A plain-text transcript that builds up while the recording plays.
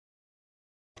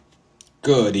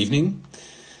Good evening.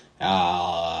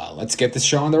 Let's get this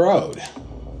show on the road.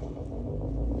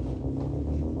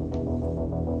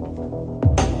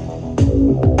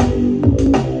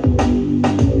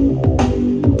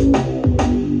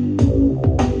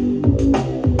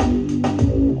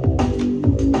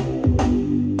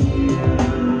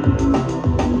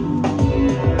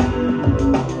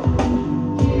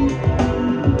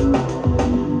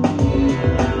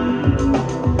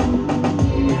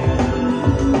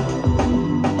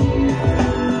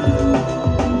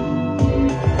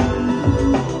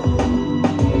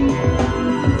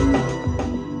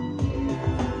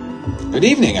 Good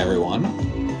evening, everyone,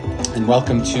 and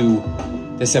welcome to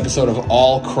this episode of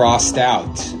All Crossed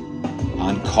Out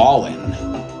on Call-In.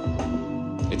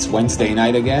 It's Wednesday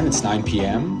night again, it's 9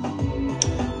 p.m.,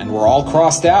 and we're all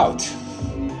crossed out.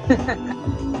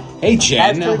 Hey,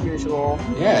 Jen. As per usual.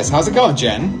 Yes, how's it going,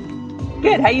 Jen?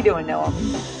 Good, how you doing, Noah?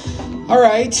 All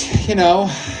right,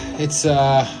 it's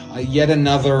yet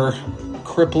another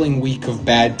crippling week of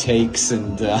bad takes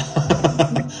and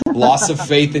loss of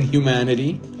faith in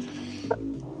humanity.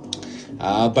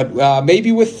 But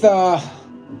maybe with, I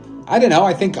don't know,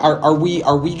 I think, are we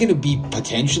going to be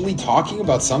potentially talking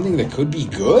about something that could be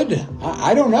good?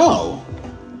 I don't know.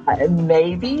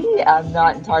 Maybe. I'm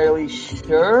not entirely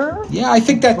sure. Yeah, I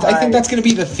think that's going to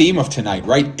be the theme of tonight,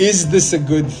 right? Is this a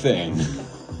good thing?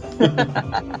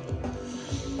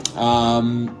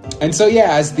 And so,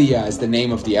 yeah, as the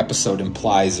name of the episode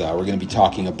implies, we're going to be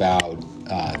talking about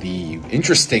the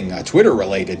interesting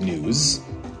Twitter-related news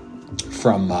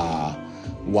from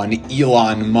one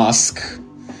Elon Musk,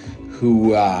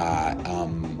 who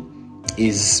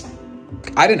is,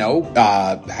 I don't know,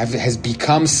 has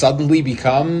suddenly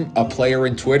become a player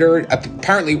in Twitter.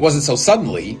 Apparently, it wasn't so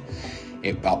suddenly.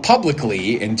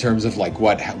 Publicly, in terms of like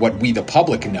what we the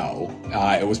public know,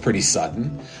 it was pretty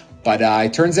sudden. But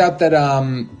it turns out that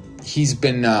he's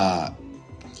been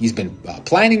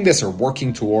planning this or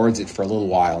working towards it for a little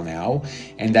while now,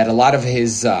 and that a lot of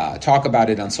his talk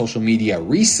about it on social media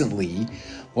recently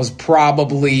was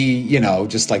probably,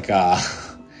 just like a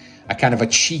kind of a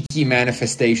cheeky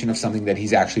manifestation of something that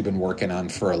he's actually been working on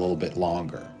for a little bit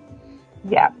longer.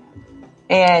 Yeah.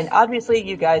 And obviously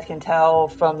you guys can tell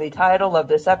from the title of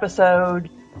this episode,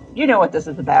 you know what this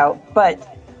is about.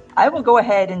 But I will go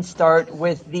ahead and start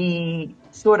with the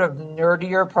sort of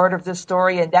nerdier part of this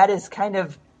story, and that is kind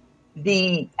of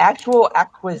the actual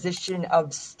acquisition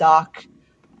of stock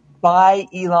by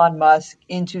Elon Musk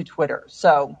into Twitter.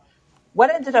 So what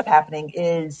ended up happening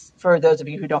is, for those of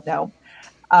you who don't know,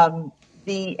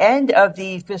 the end of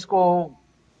the fiscal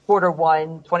quarter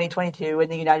 1, 2022 in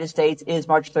the United States is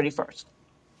March 31st.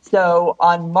 So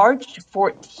on March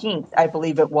 14th, I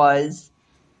believe it was,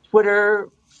 Twitter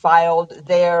filed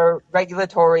their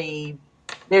regulatory.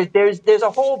 There's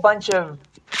a whole bunch of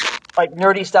like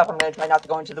nerdy stuff. I'm going to try not to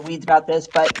go into the weeds about this,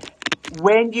 but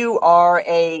when you are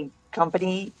a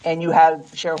company and you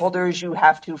have shareholders, you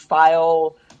have to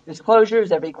file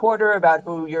disclosures every quarter about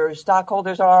who your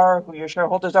stockholders are, who your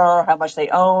shareholders are, how much they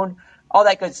own, all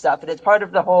that good stuff. And it's part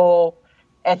of the whole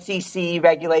SEC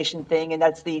regulation thing, and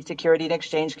that's the Security and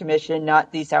Exchange Commission,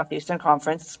 not the Southeastern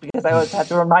Conference, because I always have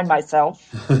to remind myself.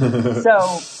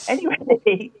 So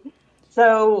anyway,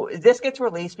 so this gets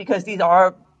released because these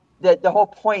are the whole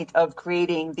point of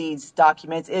creating these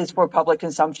documents is for public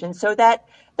consumption so that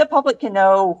the public can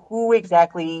know who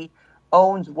exactly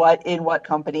owns what in what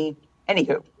company.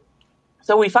 Anywho,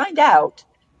 so we find out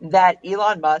that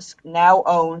Elon Musk now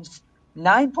owns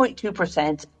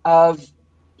 9.2% of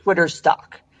Twitter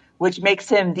stock, which makes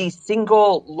him the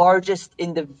single largest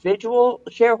individual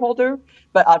shareholder,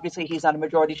 but obviously he's not a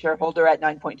majority shareholder at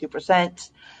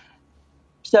 9.2%.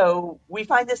 So we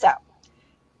find this out.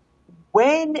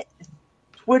 When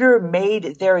Twitter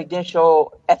made their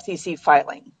initial SEC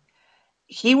filing,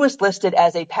 he was listed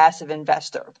as a passive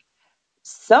investor.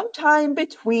 Sometime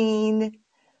between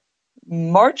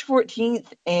March 14th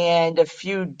and a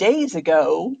few days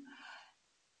ago,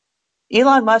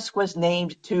 Elon Musk was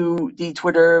named to the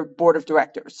Twitter board of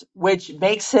directors, which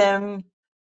makes him,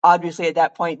 obviously at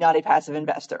that point, not a passive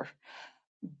investor.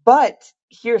 But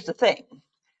here's the thing.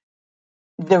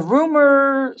 The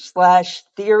rumor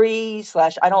 / theory /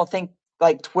 I don't think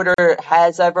like Twitter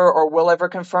has ever or will ever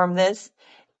confirm this,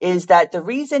 is that the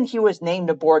reason he was named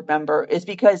a board member is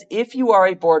because if you are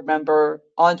a board member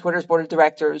on Twitter's board of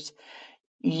directors,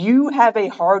 you have a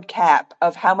hard cap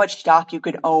of how much stock you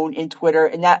could own in Twitter,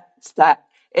 and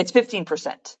it's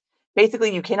 15%.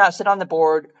 Basically, you cannot sit on the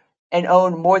board and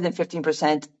own more than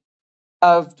 15%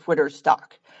 of Twitter's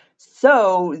stock.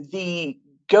 So the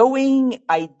going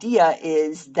idea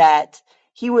is that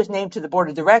he was named to the board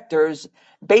of directors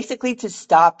basically to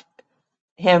stop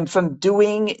him from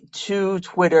doing to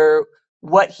Twitter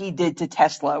what he did to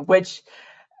Tesla, which,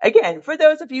 again, for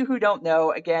those of you who don't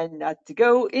know, again, not to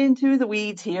go into the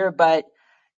weeds here, but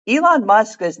Elon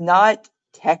Musk is not,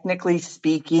 technically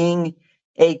speaking,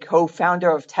 a co-founder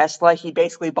of Tesla. He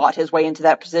basically bought his way into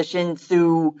that position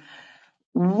through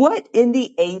what in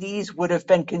the 80s would have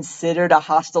been considered a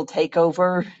hostile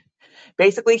takeover.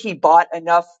 Basically, he bought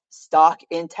enough stock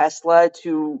in Tesla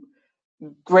to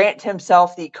grant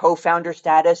himself the co-founder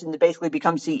status and to basically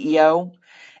become CEO.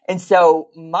 And so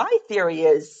my theory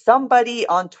is somebody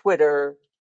on Twitter,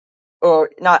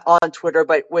 or not on Twitter,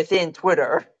 but within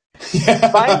Twitter,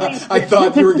 Yeah, finally I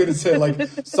thought you were going to say like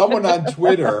someone on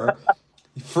Twitter,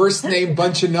 first name,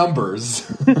 bunch of numbers.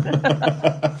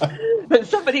 but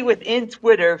somebody within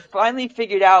Twitter finally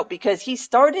figured out, because he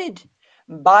started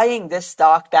buying this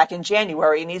stock back in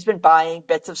January, and he's been buying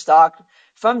bits of stock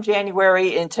from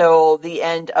January until the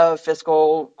end of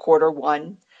fiscal quarter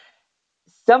one.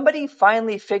 Somebody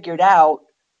finally figured out,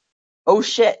 oh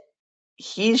shit,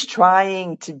 he's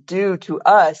trying to do to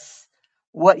us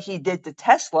what he did to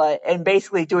Tesla, and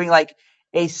basically doing like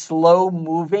a slow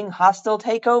moving hostile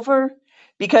takeover.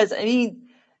 Because, I mean,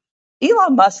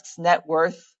 Elon Musk's net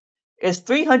worth is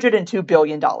 $302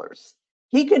 billion.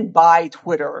 He can buy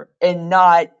Twitter and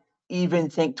not even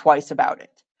think twice about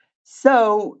it.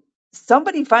 So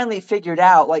somebody finally figured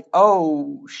out, like,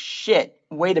 oh shit,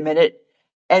 wait a minute,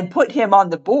 and put him on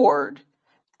the board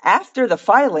after the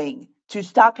filing to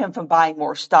stop him from buying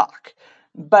more stock.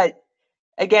 But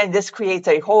again, this creates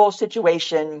a whole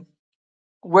situation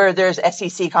where there's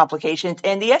SEC complications.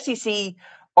 And the SEC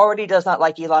already does not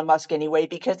like Elon Musk anyway,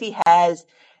 because he has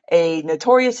a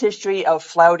notorious history of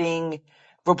flouting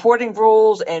reporting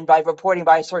rules and by reporting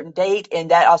by a certain date. And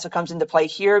that also comes into play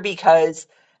here because,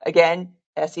 again,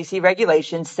 SEC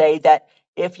regulations say that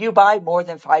if you buy more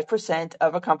than 5%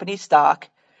 of a company's stock,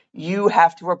 you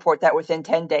have to report that within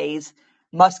 10 days.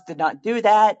 Musk did not do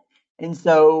that. And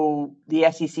so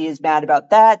the SEC is mad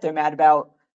about that. They're going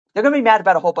to be mad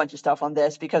about a whole bunch of stuff on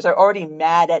this because they're already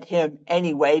mad at him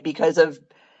anyway because of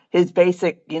his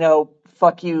basic,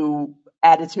 fuck you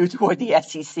attitude toward the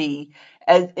SEC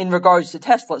as in regards to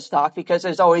Tesla stock, because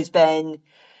there's always been,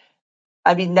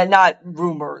 I mean, not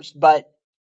rumors, but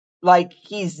like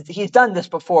he's done this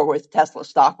before with Tesla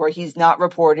stock where he's not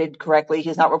reported correctly,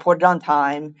 he's not reported on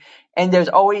time, and there's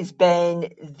always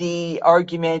been the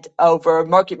argument over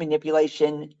market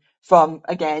manipulation from,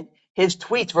 again, his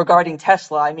tweets regarding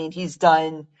Tesla. I mean, he's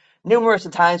done numerous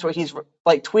times where he's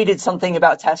like tweeted something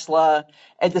about Tesla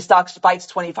and the stock spikes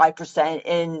 25%,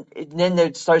 and then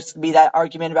there starts to be that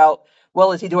argument about,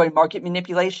 well, is he doing market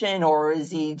manipulation or is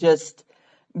he just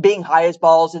being high as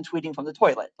balls and tweeting from the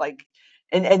toilet? Like,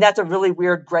 and that's a really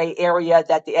weird gray area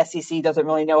that the SEC doesn't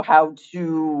really know how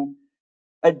to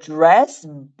address,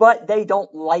 but they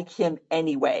don't like him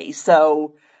anyway.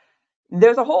 So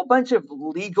there's a whole bunch of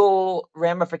legal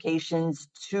ramifications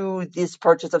to this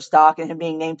purchase of stock and him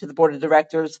being named to the board of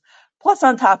directors. Plus,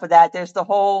 on top of that, there's the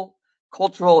whole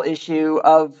cultural issue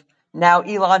of now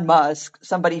Elon Musk,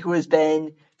 somebody who has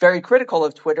been very critical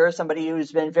of Twitter, somebody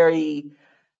who's been very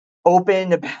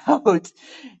open about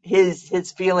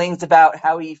his feelings about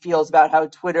how he feels about how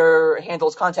Twitter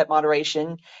handles content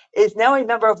moderation, is now a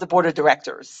member of the board of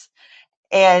directors.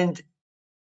 And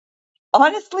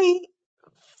honestly,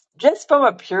 just from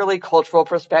a purely cultural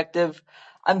perspective,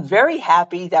 I'm very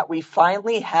happy that we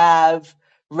finally have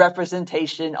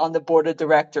representation on the board of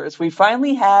directors. We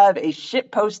finally have a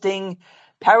shitposting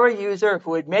power user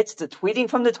who admits to tweeting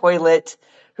from the toilet,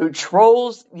 who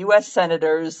trolls U.S.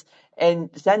 senators, and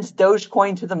sends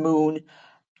Dogecoin to the moon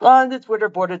on the Twitter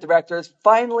board of directors.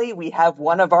 Finally, we have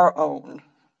one of our own.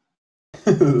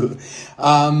 It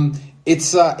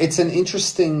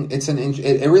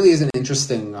really is an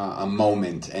interesting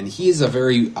moment, and he is a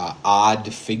very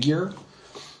odd figure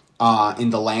in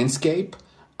the landscape.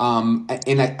 But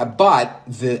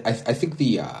I think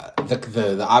the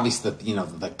obvious,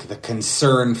 the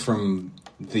concern from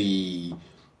the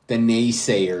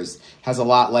naysayers has a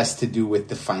lot less to do with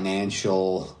the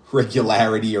financial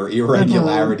regularity or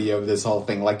irregularity of this whole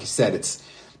thing. Like you said,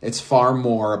 it's far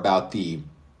more about the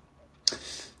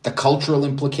cultural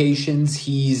implications.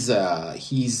 He's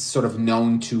sort of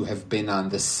known to have been on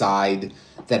the side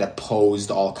that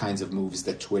opposed all kinds of moves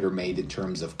that Twitter made in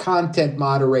terms of content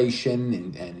moderation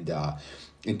and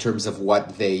in terms of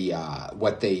what they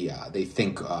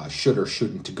think should or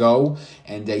shouldn't go.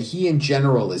 And he in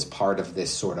general is part of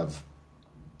this sort of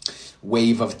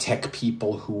wave of tech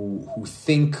people who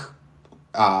think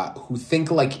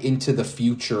like into the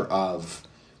future of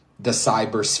the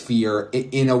cybersphere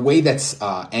in a way that's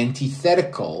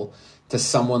antithetical to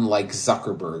someone like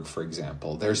Zuckerberg, for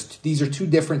example. These are two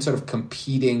different sort of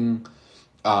competing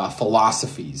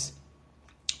philosophies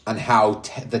on how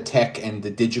the tech and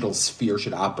the digital sphere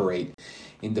should operate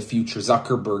in the future.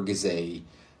 Zuckerberg is a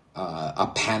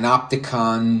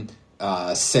panopticon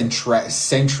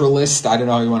centralist, I don't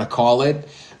know how you want to call it,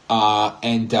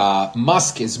 and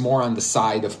Musk is more on the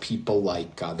side of people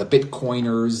like the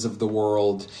Bitcoiners of the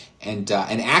world, and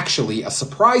actually a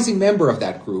surprising member of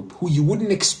that group who you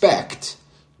wouldn't expect,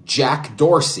 Jack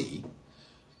Dorsey,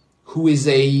 who is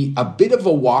a bit of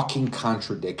a walking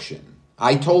contradiction.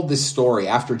 I told this story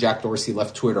after Jack Dorsey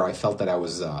left Twitter. I felt that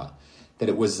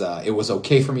it was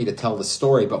okay for me to tell the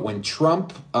story. But when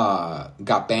Trump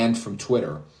got banned from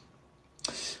Twitter,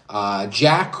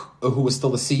 Jack, who was still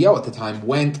the CEO at the time,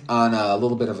 went on a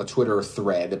little bit of a Twitter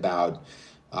thread about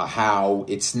how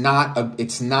it's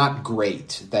not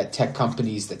great that tech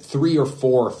companies, that 3 or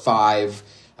 4 or 5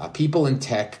 people in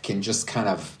tech can just kind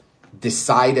of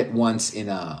decide at once in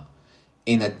a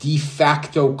de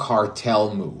facto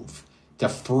cartel move to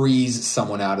freeze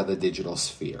someone out of the digital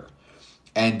sphere.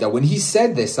 And when he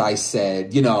said this, I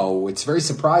said, it's very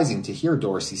surprising to hear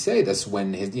Dorsey say this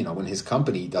when his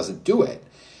company doesn't do it.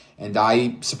 And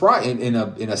I, in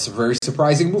a very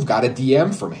surprising move, got a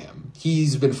DM from him.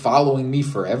 He's been following me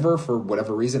forever for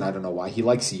whatever reason. I don't know why. He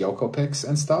likes Yoko pics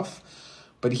and stuff.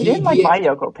 But he didn't like my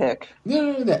Yoko pic.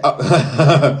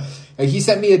 No. He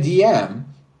sent me a DM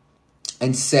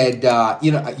and said, I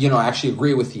actually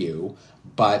agree with you,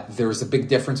 but there's a big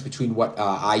difference between what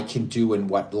I can do and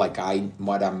how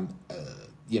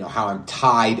I'm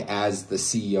tied as the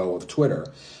CEO of Twitter.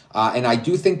 And I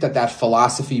do think that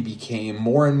philosophy became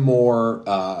more and more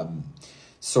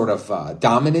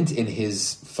dominant in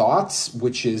his thoughts,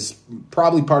 which is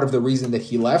probably part of the reason that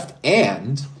he left.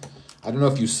 And I don't know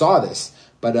if you saw this,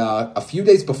 but a few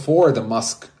days before the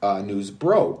Musk news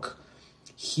broke,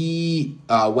 he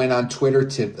went on Twitter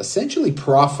to essentially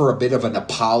proffer a bit of an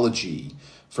apology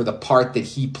for the part that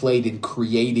he played in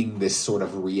creating this sort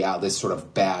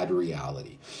of bad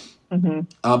reality.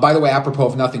 Mm-hmm. By the way, apropos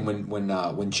of nothing,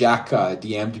 when Jack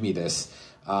DM'd me this,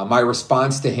 my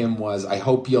response to him was, "I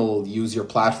hope you'll use your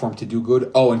platform to do good.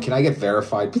 Oh, and can I get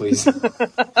verified, please?"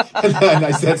 And then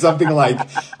I said something like,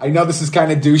 "I know this is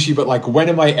kind of douchey, but like, when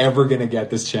am I ever going to get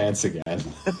this chance again?"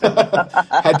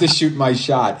 Had to shoot my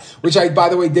shot, which I, by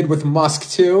the way, did with Musk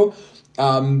too.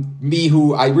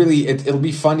 It'll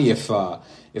be funny if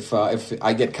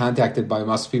I get contacted by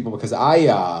Musk people, because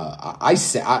I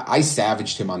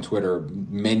savaged him on Twitter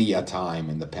many a time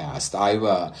in the past.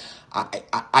 I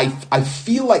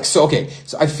feel like so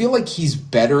I feel like he's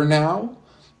better now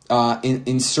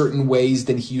in certain ways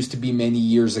than he used to be many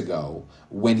years ago,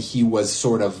 when he was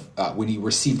when he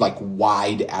received like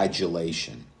wide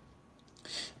adulation.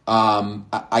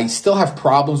 I still have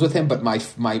problems with him, but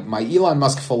my Elon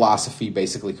Musk philosophy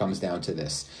basically comes down to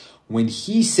this. When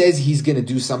he says he's going to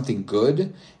do something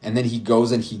good and then he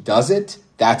goes and he does it,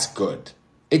 that's good.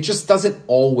 It just doesn't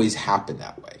always happen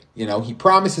that way. He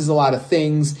promises a lot of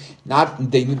things,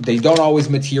 they don't always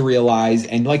materialize.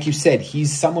 And like you said,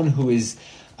 he's someone who is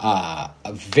a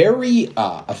very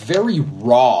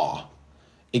raw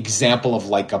example of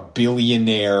like a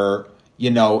billionaire,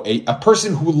 a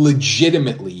person who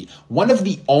legitimately, one of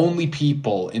the only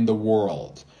people in the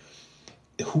world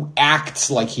who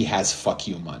acts like he has fuck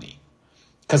you money.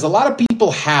 Because a lot of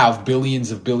people have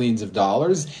billions of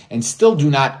dollars and still do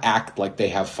not act like they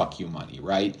have fuck you money,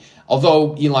 right?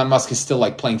 Although Elon Musk is still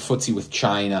like playing footsie with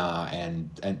China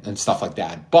and stuff like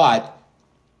that. But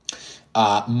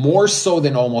more so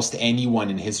than almost anyone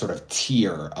in his sort of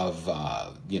tier of,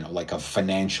 of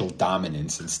financial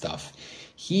dominance and stuff.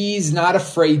 He's not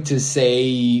afraid to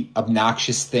say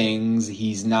obnoxious things.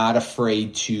 He's not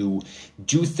afraid to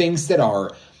do things that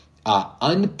are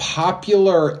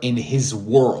unpopular in his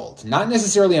world. Not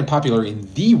necessarily unpopular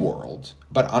in the world,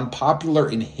 but unpopular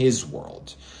in his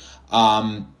world.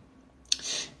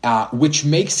 Which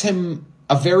makes him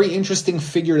a very interesting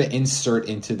figure to insert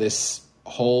into this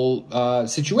whole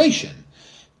situation.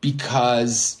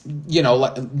 Because,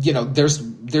 there's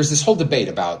this whole debate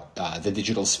about the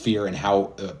digital sphere and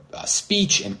how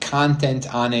speech and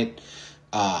content on it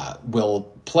will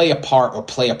play a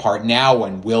part now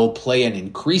and will play an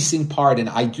increasing part. And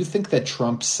I do think that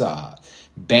Trump's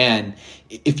ban,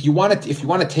 if you want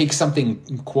to take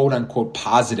something quote unquote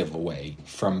positive away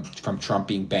from Trump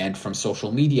being banned from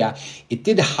social media, it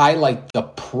did highlight the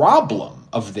problem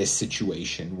of this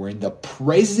situation wherein the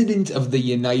president of the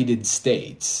United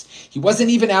States, he wasn't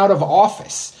even out of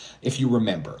office, if you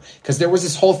remember, because there was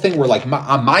this whole thing where like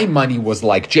my money was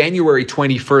like January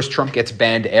 21st, Trump gets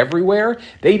banned everywhere.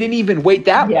 They didn't even wait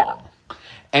that long.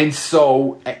 And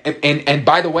so, and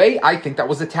by the way, I think that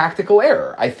was a tactical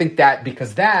error. I think that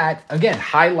because that, again,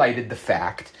 highlighted the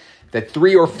fact that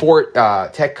 3 or 4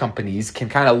 tech companies can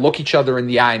kind of look each other in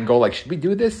the eye and go like, should we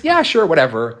do this? Yeah, sure,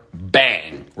 whatever.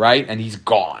 Bang, right? And he's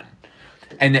gone.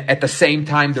 And at the same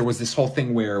time, there was this whole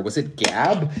thing where, was it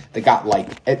Gab? They got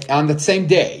on the same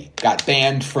day, got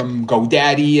banned from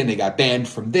GoDaddy and they got banned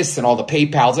from this and all the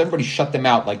PayPals. Everybody shut them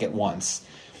out like at once.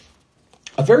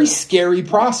 A very scary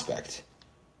prospect.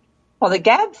 Well, the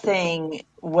Gab thing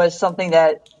was something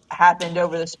that happened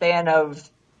over the span of,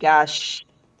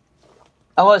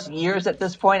 almost years at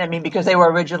this point. I mean, because they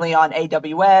were originally on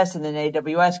AWS and then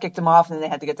AWS kicked them off and then they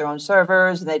had to get their own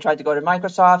servers and they tried to go to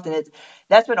Microsoft and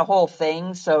that's been a whole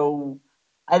thing. So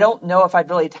I don't know if I'd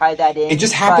really tie that in. It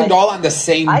just happened all on the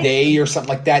same day or something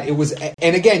like that. It was,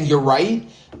 and again, you're right,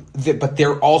 but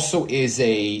there also is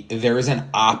an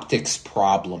optics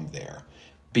problem there.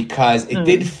 Because it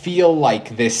did feel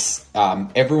like this,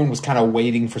 everyone was kind of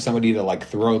waiting for somebody to like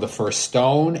throw the first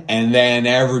stone, and then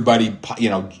everybody,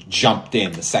 jumped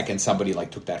in the second somebody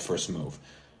like took that first move.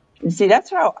 And see, that's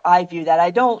how I view that.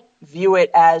 I don't view it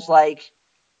as like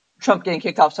Trump getting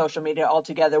kicked off social media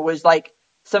altogether was like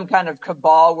some kind of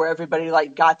cabal where everybody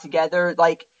like got together,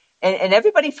 like, and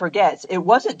everybody forgets it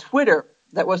wasn't Twitter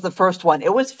that was the first one.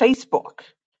 It was Facebook.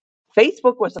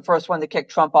 Facebook was the first one to kick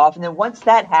Trump off, and then once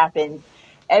that happened,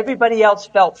 everybody else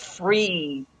felt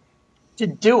free to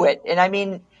do it. And I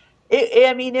mean,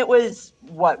 it was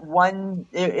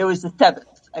it was the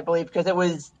 7th, I believe, because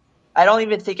I don't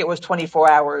even think it was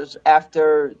 24 hours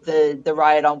after the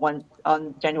riot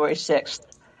on January 6th.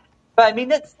 But I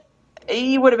mean,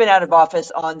 he would have been out of office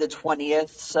on the 20th.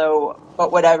 So,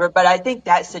 but whatever. But I think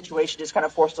that situation just kind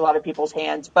of forced a lot of people's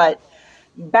hands. But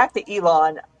back to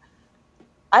Elon,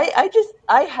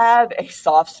 I have a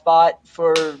soft spot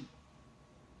for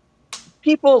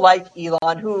people like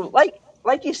Elon who, like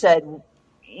you said,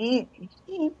 he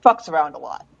fucks around a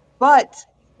lot. But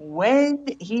when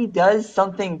he does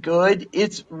something good,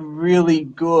 it's really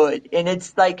good. And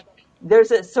it's like there's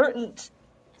a certain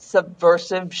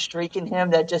subversive streak in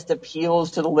him that just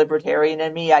appeals to the libertarian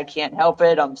in me. I can't help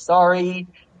it. I'm sorry.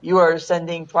 You are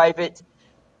sending private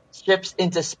ships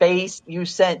into space. You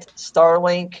sent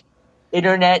Starlink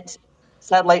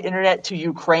satellite internet to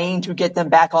Ukraine to get them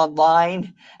back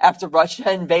online after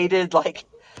Russia invaded. Like,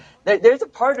 there's a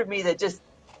part of me that just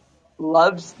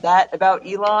loves that about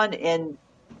Elon. And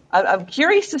I'm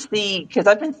curious to see, because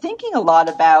I've been thinking a lot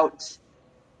about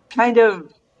kind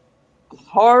of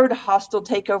hard hostile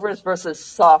takeovers versus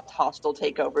soft hostile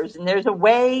takeovers. And there's a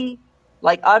way,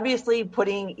 like obviously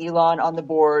putting Elon on the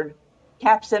board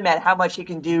caps him at how much he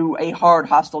can do a hard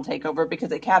hostile takeover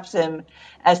because it caps him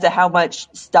as to how much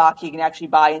stock he can actually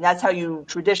buy. And that's how you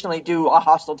traditionally do a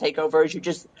hostile takeover is you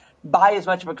just buy as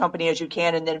much of a company as you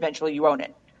can and then eventually you own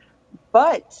it.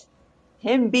 But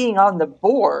him being on the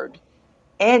board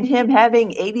and him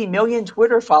having 80 million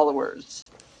Twitter followers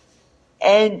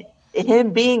and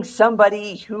him being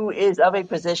somebody who is of a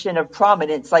position of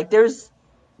prominence, like there's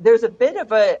a bit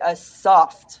of a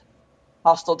soft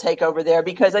hostile takeover there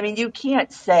because, I mean, you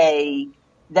can't say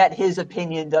that his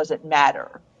opinion doesn't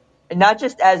matter. And not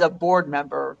just as a board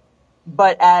member,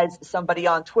 but as somebody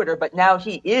on Twitter. But now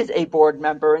he is a board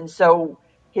member. And so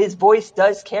his voice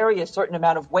does carry a certain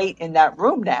amount of weight in that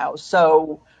room now.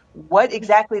 So what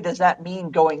exactly does that mean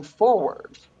going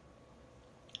forward?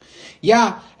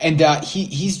 Yeah, and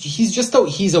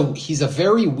he's a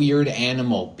very weird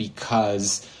animal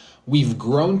because we've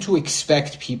grown to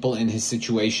expect people in his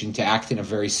situation to act in a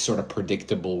very sort of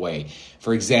predictable way.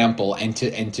 For example, to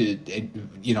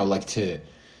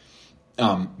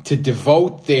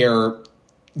devote their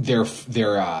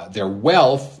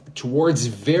wealth towards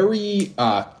very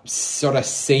sort of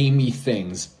samey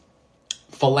things,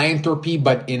 philanthropy,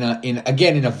 but in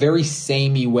a very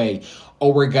samey way. Oh,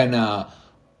 we're gonna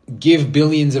give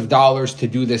billions of dollars to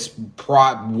do this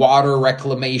water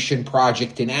reclamation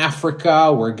project in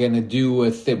Africa. We're going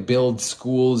to build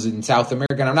schools in South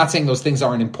America. And I'm not saying those things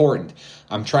aren't important.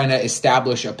 I'm trying to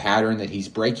establish a pattern that he's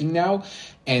breaking now.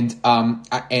 And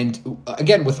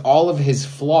again, with all of his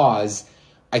flaws,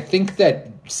 I think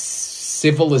that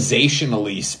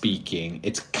civilizationally speaking,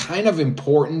 it's kind of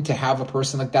important to have a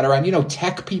person like that around.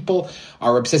 Tech people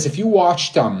are obsessed. If you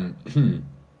watched the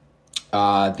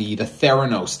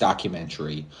Theranos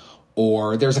documentary,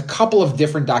 or there's a couple of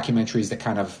different documentaries that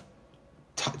kind of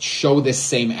show this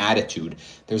same attitude.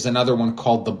 There's another one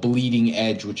called The Bleeding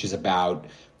Edge, which is about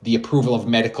the approval of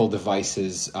medical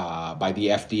devices by the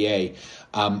FDA.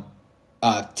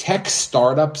 Tech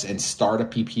startups and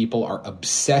startup-y people are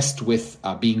obsessed with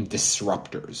being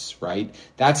disruptors, right?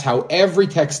 That's how every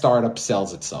tech startup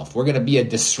sells itself. We're going to be a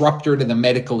disruptor to the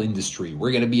medical industry.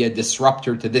 We're going to be a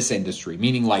disruptor to this industry,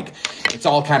 meaning like it's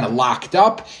all kind of locked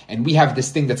up and we have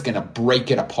this thing that's going to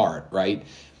break it apart, right?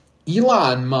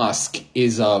 Elon Musk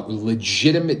is a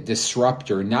legitimate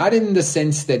disruptor, not in the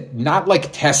sense that, not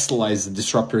like Tesla is a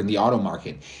disruptor in the auto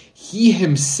market. He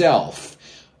himself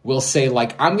will say,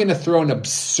 like, I'm going to throw an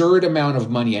absurd amount of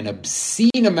money, an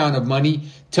obscene amount of money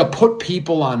to put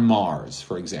people on Mars,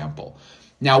 for example.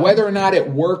 Now, whether or not it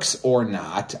works or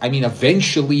not, I mean,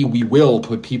 eventually we will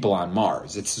put people on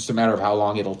Mars. It's just a matter of how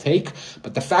long it'll take.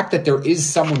 But the fact that there is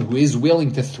someone who is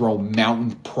willing to throw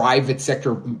private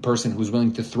sector person who's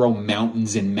willing to throw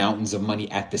mountains and mountains of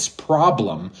money at this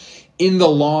problem, in the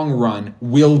long run,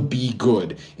 will be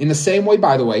good. In the same way,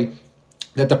 by the way,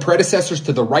 that the predecessors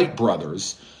to the Wright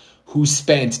brothers, who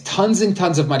spent tons and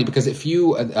tons of money, because if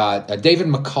you, David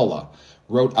McCullough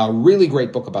wrote a really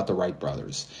great book about the Wright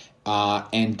brothers. To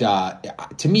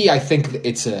me, I think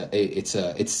it's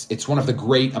one of the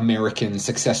great American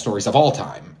success stories of all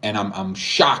time, and I'm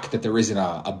shocked that there isn't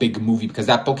a big movie, because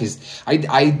that book is.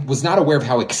 I was not aware of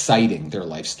how exciting their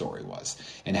life story was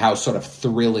and how sort of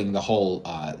thrilling the whole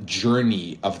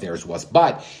journey of theirs was.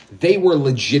 But they were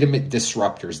legitimate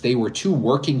disruptors. They were two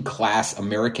working class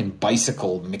American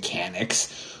bicycle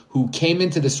mechanics who came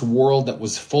into this world that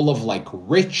was full of like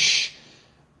rich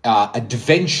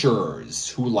adventurers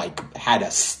who like had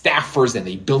staffers, and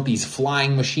they built these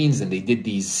flying machines and they did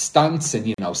these stunts,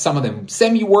 and some of them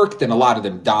semi-worked and a lot of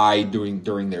them died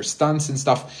during their stunts and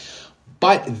stuff.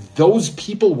 But those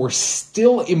people were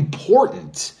still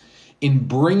important in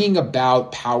bringing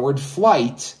about powered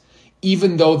flight,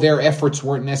 even though their efforts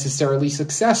weren't necessarily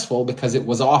successful, because it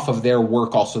was off of their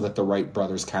work also that the Wright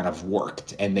brothers kind of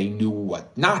worked, and they knew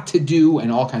what not to do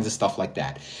and all kinds of stuff like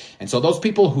that. And so those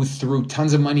people who threw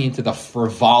tons of money into the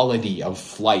frivolity of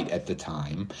flight at the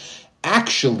time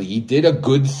actually did a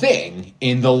good thing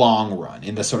in the long run,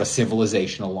 in the sort of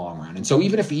civilizational long run. And so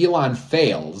even if Elon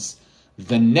fails,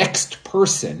 the next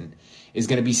person is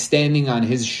going to be standing on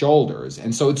his shoulders.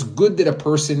 And so it's good that a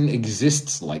person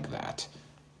exists like that.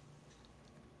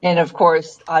 And of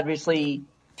course, obviously,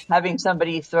 having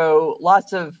somebody throw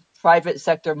lots of private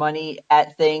sector money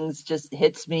at things just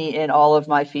hits me in all of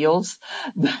my feels.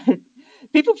 But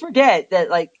people forget that,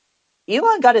 like,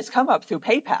 Elon got his come up through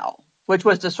PayPal, which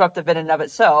was disruptive in and of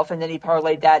itself. And then he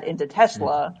parlayed that into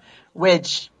Tesla,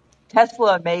 which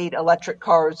Tesla made electric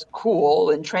cars cool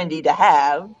and trendy to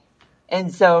have.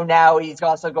 And so now he's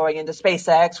also going into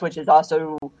SpaceX, which is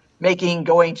also making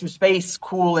going to space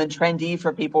cool and trendy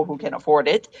for people who can afford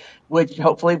it, which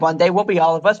hopefully one day will be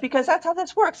all of us, because that's how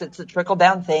this works. It's a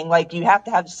trickle-down thing. Like, you have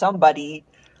to have somebody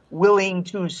willing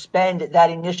to spend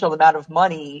that initial amount of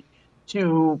money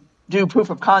to do proof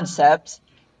of concept,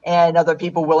 and other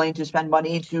people willing to spend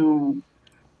money to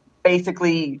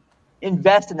basically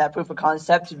invest in that proof of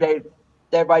concept,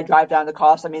 thereby drive down the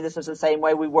cost. I mean, this is the same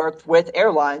way we worked with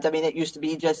airlines. I mean, it used to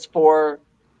be just for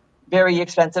very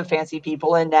expensive, fancy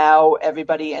people, and now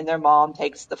everybody and their mom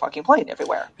takes the fucking plane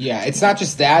everywhere. Yeah, it's not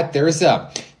just that. There's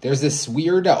this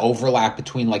weird overlap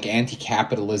between like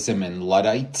anti-capitalism and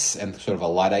Luddites, and sort of a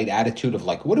Luddite attitude of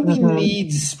like, what do we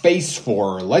need space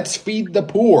for? Let's feed the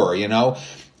poor,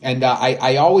 And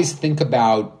I always think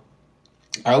about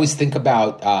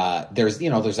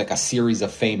there's like a series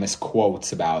of famous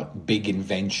quotes about big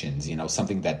inventions,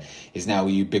 something that is now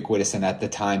ubiquitous. And at the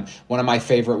time, one of my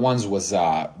favorite ones was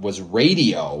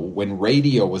radio. When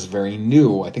radio was very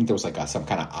new, I think there was like some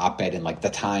kind of op-ed in like the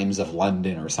Times of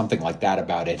London or something like that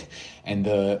about it. And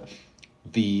the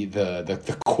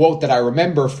quote that I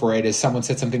remember for it is someone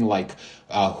said something like,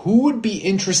 who would be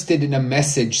interested in a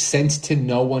message sent to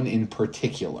no one in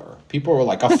particular? People were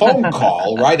like, a phone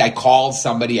call, right? I called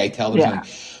somebody, I tell them something.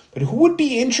 But who would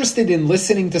be interested in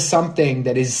listening to something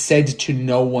that is said to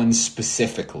no one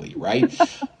specifically, right?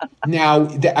 Now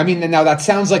that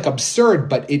sounds like absurd,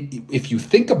 but if you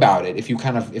think about it, if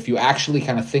you actually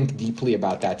kind of think deeply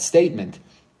about that statement,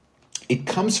 it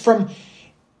comes from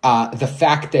the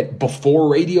fact that before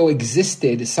radio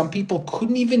existed, some people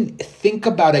couldn't even think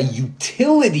about a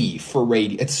utility for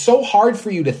radio. It's so hard for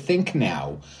you to think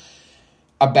now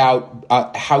about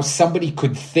how somebody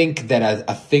could think that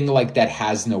a thing like that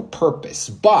has no purpose.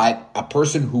 But a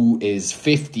person who is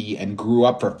 50 and grew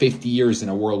up for 50 years in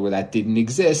a world where that didn't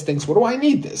exist thinks, what do I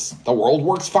need this? The world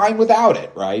works fine without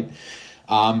it, right?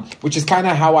 Which is kind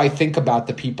of how I think about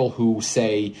the people who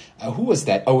say, who was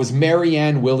that? Oh, it was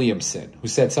Marianne Williamson, who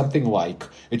said something like,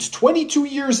 it's 22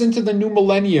 years into the new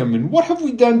millennium, and what have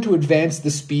we done to advance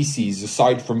the species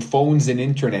aside from phones and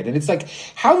internet? And it's like,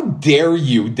 how dare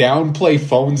you downplay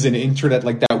phones and internet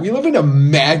like that? We live in a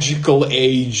magical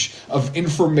age of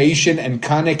information and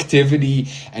connectivity,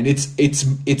 and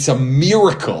it's a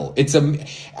miracle.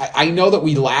 I know that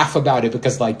we laugh about it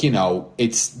because, like, you know,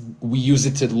 we use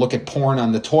it to look at porn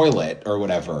on the toilet or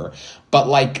whatever, but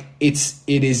like it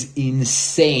is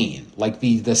insane. Like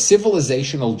the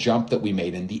civilizational jump that we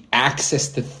made and the access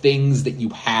to things that you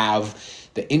have,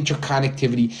 the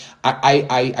interconnectivity.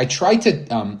 I tried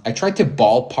to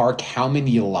ballpark how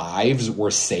many lives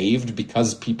were saved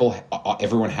because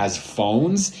everyone has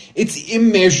phones. It's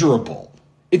immeasurable.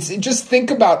 Just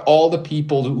think about all the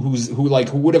people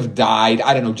who would have died,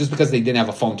 I don't know, just because they didn't have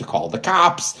a phone to call the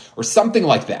cops or something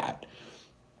like that.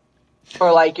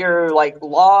 Or like you're like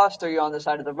lost, or you're on the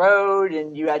side of the road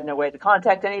and you had no way to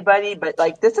contact anybody. But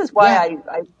like this is why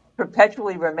I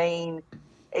perpetually remain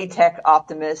a tech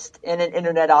optimist and an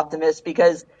internet optimist,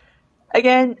 because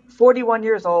again, 41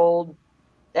 years old,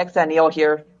 ex-Ennial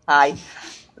here, hi.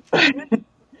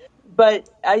 But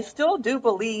I still do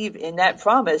believe in that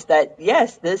promise that,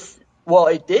 yes,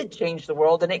 it did change the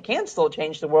world and it can still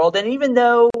change the world. And even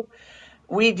though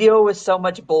we deal with so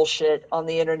much bullshit on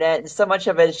the internet and so much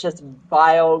of it is just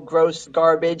vile, gross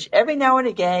garbage, every now and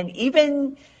again,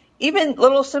 even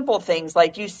little simple things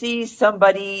like you see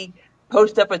somebody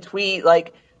post up a tweet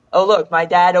like, oh, look, my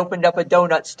dad opened up a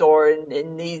donut store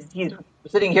and he's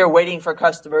sitting here waiting for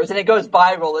customers, and it goes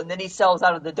viral, and then he sells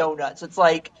out of the donuts. It's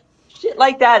like, shit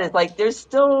like that is like, there's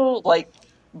still like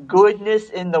goodness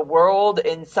in the world,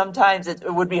 and sometimes it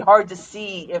would be hard to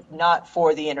see if not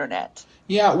for the internet.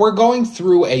 Yeah, we're going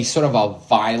through a sort of a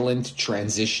violent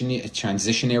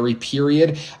transitionary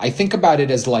period. I think about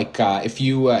it as like if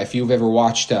you've ever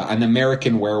watched An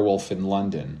American Werewolf in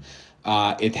London.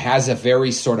 It has a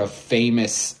very sort of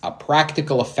famous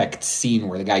practical effect scene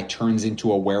where the guy turns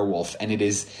into a werewolf, and it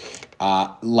is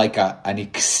like an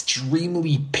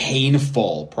extremely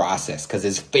painful process because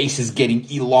his face is getting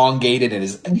elongated and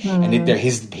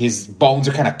his bones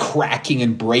are kind of cracking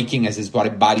and breaking as his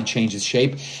body changes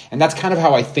shape. And that's kind of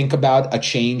how I think about a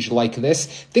change like this.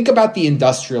 Think about the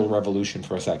Industrial Revolution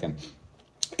for a second.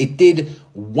 It did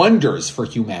wonders for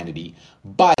humanity,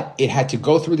 but it had to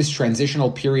go through this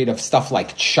transitional period of stuff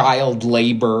like child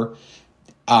labor,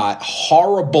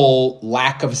 horrible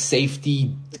lack of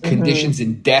safety conditions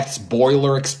and deaths,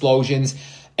 boiler explosions,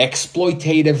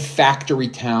 exploitative factory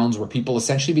towns where people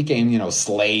essentially became,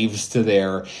 slaves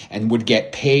to and would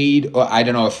get paid. I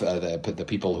don't know if the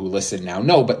people who listen now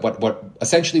know, but what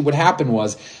essentially would happen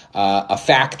was a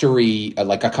factory,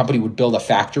 like a company would build a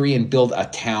factory and build a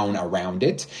town around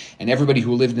it. And everybody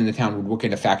who lived in the town would work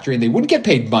in a factory, and they wouldn't get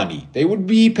paid money. They would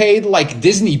be paid like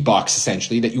Disney bucks,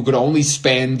 essentially, that you could only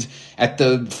spend at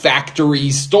the factory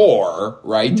store,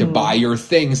 right, to buy your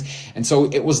things. And so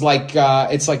it was like,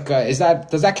 does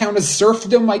that count as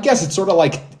serfdom? I guess it's sort of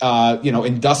like,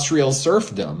 industrial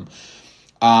serfdom.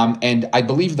 And I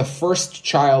believe the first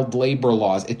child labor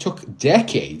laws, it took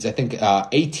decades. I think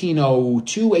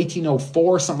 1802,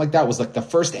 1804, something like that was like the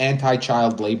first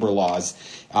anti-child labor laws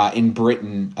in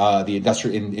Britain, the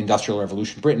Industrial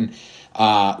Revolution Britain,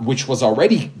 which was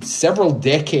already several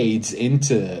decades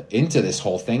into this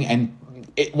whole thing. And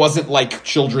it wasn't like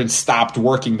children stopped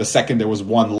working the second there was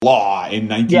one law in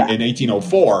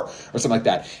 1804 or something like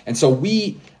that. And so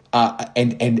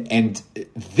and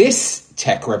this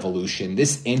tech revolution,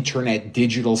 this internet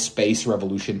digital space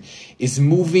revolution, is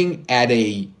moving at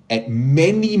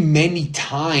many, many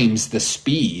times the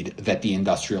speed that the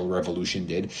Industrial Revolution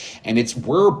did. And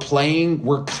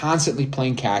we're constantly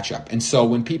playing catch up. And so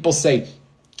when people say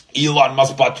Elon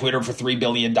Musk bought Twitter for $3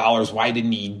 billion, why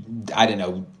didn't he, I don't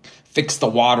know, fix the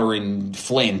water in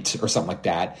Flint or something like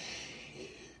that?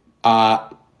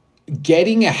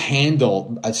 Getting a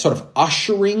handle, sort of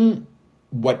ushering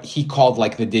what he called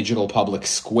like the digital public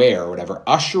square or whatever,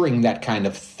 ushering that kind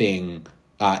of thing.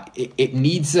 It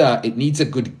needs a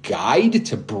good guide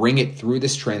to bring it through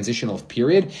this transitional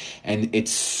period, and it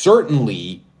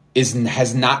certainly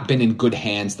has not been in good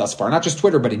hands thus far. Not just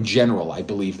Twitter, but in general, I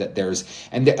believe that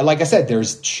like I said,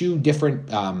 there's two different.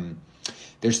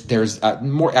 There's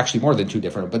more than two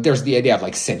different, but there's the idea of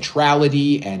like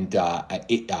centrality and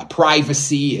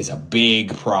privacy is a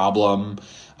big problem.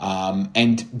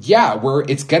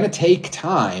 It's going to take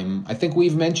time. I think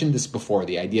we've mentioned this before,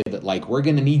 the idea that like we're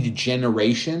going to need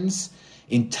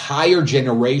entire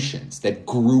generations that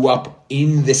grew up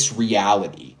in this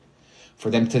reality for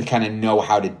them to kind of know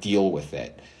how to deal with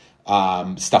it.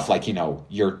 Stuff like,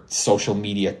 your social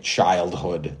media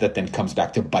childhood that then comes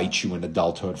back to bite you in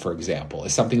adulthood, for example,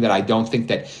 is something that I don't think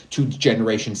that 2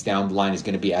 generations down the line is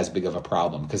going to be as big of a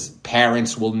problem, because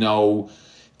parents will know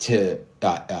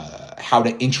how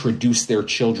to introduce their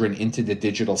children into the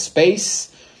digital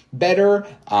space better.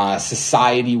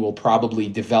 Society will probably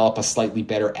develop a slightly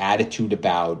better attitude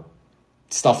about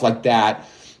stuff like that.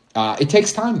 It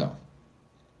takes time, though.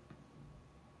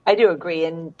 I do agree.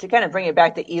 And to kind of bring it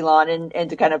back to Elon and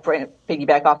to kind of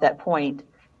piggyback off that point,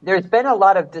 there's been a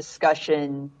lot of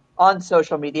discussion on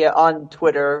social media, on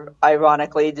Twitter.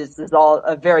 Ironically, this is all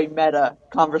a very meta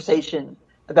conversation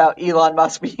about Elon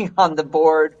Musk being on the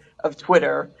board of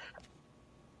Twitter.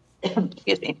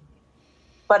 Excuse me.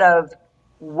 But of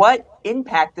what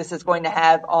impact this is going to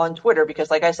have on Twitter.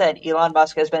 Because like I said, Elon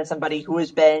Musk has been somebody who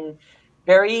has been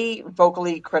very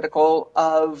vocally critical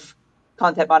of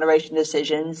content moderation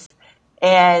decisions.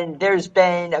 And there's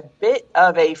been a bit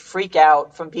of a freak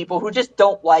out from people who just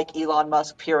don't like Elon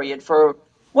Musk, period, for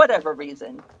whatever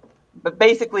reason. But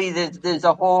basically, there's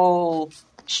a whole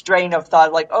strain of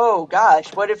thought like, oh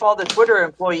gosh, what if all the Twitter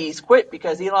employees quit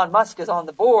because Elon Musk is on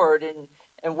the board, and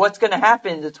what's going to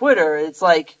happen to Twitter? It's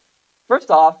like,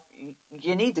 first off,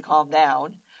 you need to calm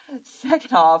down.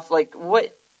 Second off, like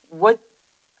what,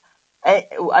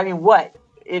 I mean, what?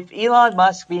 If Elon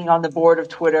Musk being on the board of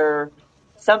Twitter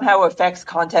somehow affects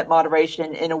content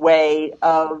moderation in a way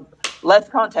of less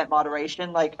content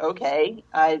moderation, like, okay,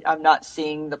 I'm not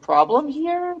seeing the problem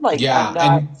here. Like, Yeah, I'm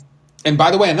not. and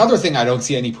by the way, another thing I don't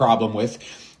see any problem with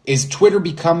is Twitter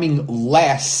becoming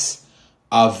less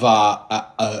of a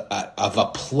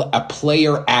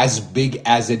player as big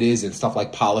as it is in stuff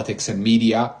like politics and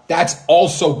media. That's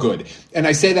also good, and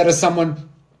I say that as someone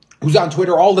who's on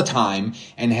Twitter all the time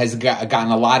and has gotten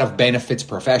a lot of benefits,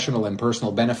 professional and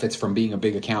personal benefits, from being a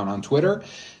big account on Twitter.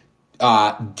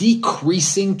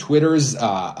 Decreasing Twitter's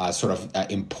sort of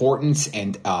importance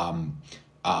and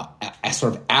a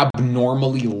sort of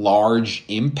abnormally large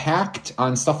impact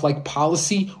on stuff like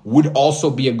policy would also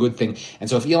be a good thing.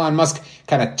 And so if Elon Musk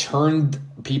kind of turned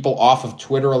people off of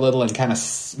Twitter a little and kind of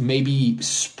maybe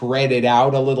spread it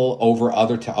out a little over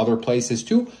other places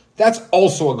too, that's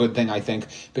also a good thing, I think,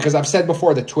 because I've said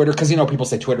before that Twitter, because, people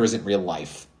say Twitter isn't real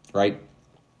life, right?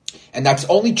 And that's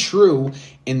only true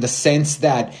in the sense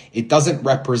that it doesn't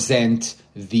represent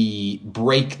the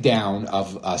breakdown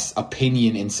of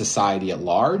opinion in society at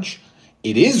large.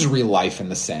 It is real life in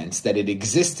the sense that it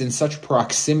exists in such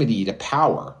proximity to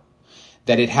power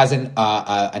that it has an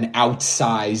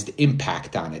outsized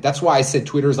impact on it. That's why I said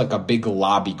Twitter is like a big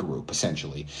lobby group,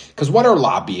 essentially. Because what are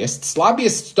lobbyists?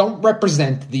 Lobbyists don't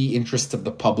represent the interests of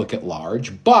the public at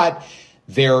large, but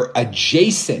they're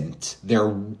adjacent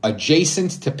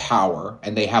to power,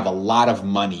 and they have a lot of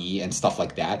money and stuff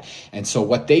like that. And so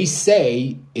what they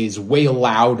say is way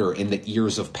louder in the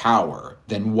ears of power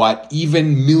than what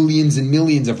even millions and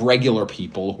millions of regular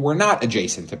people who are not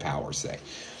adjacent to power say.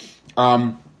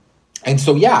 And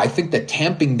so, yeah, I think that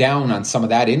tamping down on some of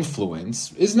that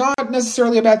influence is not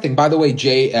necessarily a bad thing. By the way,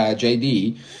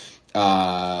 JD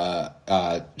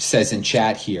says in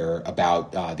chat here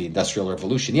about the Industrial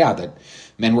Revolution, that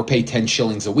men were paid 10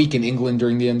 shillings a week in England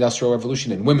during the Industrial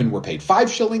Revolution, and women were paid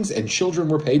 5 shillings, and children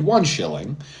were paid 1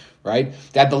 shilling, right?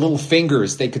 They had the little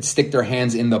fingers. They could stick their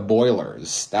hands in the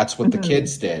boilers. That's what the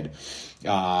kids did. It's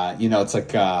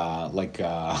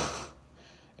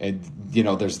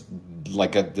there's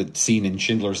like the scene in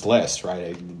Schindler's List,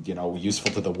 right?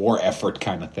 Useful to the war effort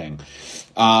kind of thing.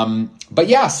 But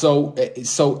yeah, so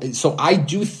I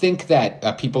do think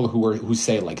that people who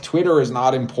say like Twitter is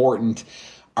not important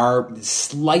are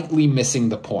slightly missing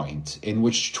the point, in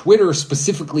which Twitter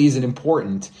specifically isn't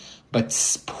important,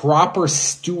 but proper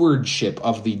stewardship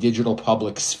of the digital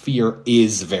public sphere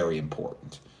is very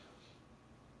important.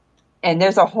 And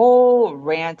there's a whole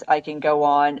rant I can go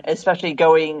on, especially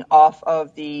going off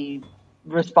of the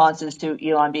responses to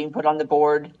Elon being put on the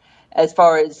board as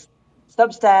far as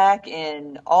Substack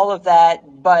and all of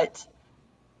that. But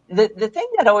the thing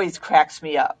that always cracks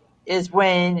me up is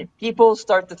when people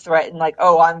start to threaten, like,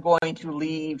 oh, I'm going to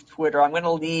leave Twitter. I'm going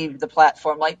to leave the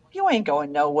platform. Like, you ain't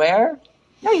going nowhere.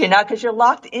 No, you're not, because you're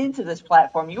locked into this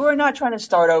platform. You are not trying to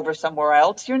start over somewhere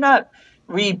else. You're not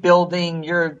rebuilding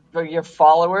your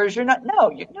followers. You're not.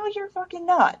 No, you're fucking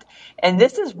not. And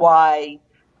this is why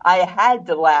I had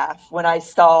to laugh when I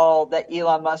saw that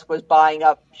Elon Musk was buying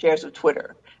up shares of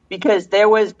Twitter, because there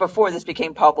was, before this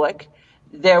became public,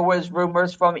 there was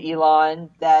rumors from Elon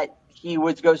that he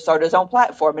would go start his own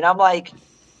platform. And I'm like,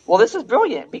 well, this is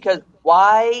brilliant, because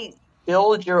why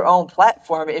build your own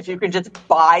platform if you can just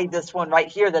buy this one right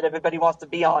here that everybody wants to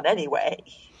be on anyway?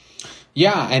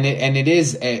 Yeah, and it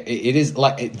is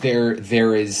like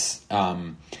there is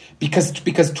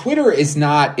because Twitter is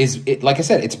not is it, like I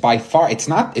said, it's by far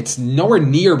it's nowhere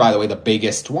near, by the way, the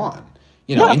biggest one.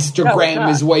 No, no, it's Instagram not.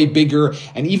 is way bigger,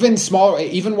 and even smaller,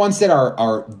 even ones that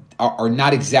are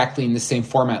not exactly in the same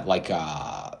format, like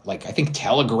I think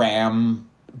Telegram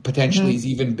potentially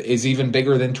Mhm. is even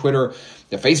bigger than Twitter.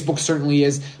 The Facebook certainly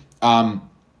is, but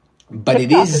it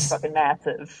TikTok is is. fucking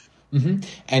massive.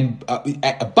 And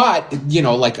but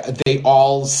like they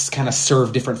all kind of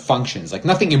serve different functions. Like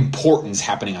nothing important is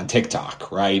happening on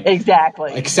TikTok, right?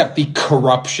 Exactly. Except the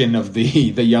corruption of the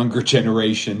younger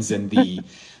generations and the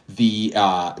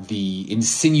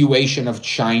insinuation of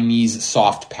Chinese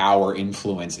soft power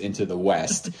influence into the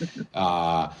West,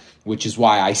 which is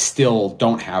why I still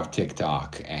don't have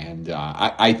TikTok. And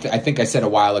I think I said a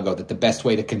while ago that the best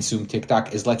way to consume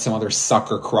TikTok is let some other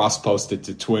sucker cross post it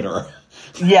to Twitter.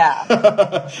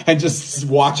 Yeah. And just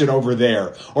watch it over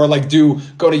there, or like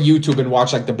go to YouTube and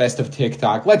watch like the best of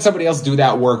TikTok. Let somebody else do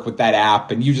that work with that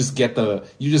app, and you just get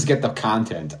the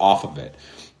content off of it.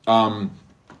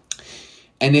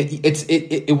 And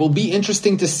it will be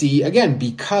interesting to see, again,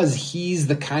 because he's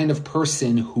the kind of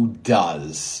person who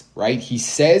does, right? He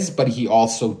says, but he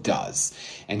also does.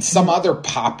 And some other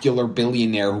popular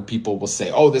billionaire who people will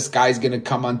say, oh, this guy's going to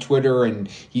come on Twitter and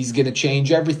he's going to change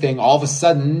everything, all of a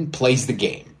sudden plays the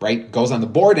game, right? Goes on the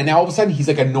board, and now all of a sudden he's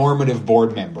like a normative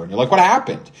board member. And you're like, what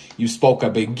happened? You spoke a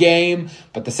big game,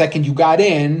 but the second you got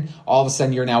in, all of a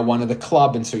sudden you're now one of the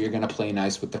club, and so you're going to play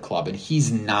nice with the club. And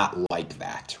he's not like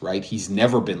that, right? He's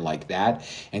never been like that.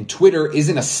 And Twitter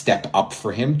isn't a step up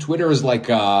for him. Twitter is like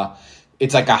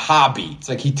it's like a hobby. It's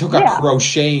like he took a Yeah.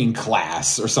 crocheting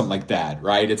class or something like that,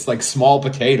 right? It's like small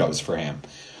potatoes for him.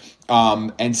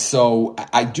 And so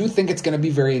I do think it's going to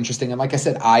be very interesting. And like I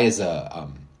said, I, as a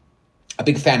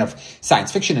big fan of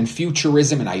science fiction and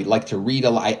futurism, and I like to read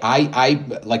a lot. I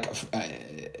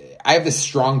have this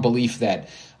strong belief that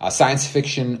science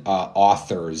fiction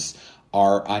authors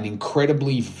are an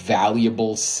incredibly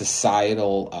valuable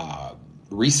societal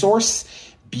resource,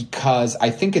 because I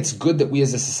think it's good that we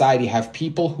as a society have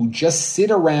people who just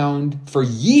sit around for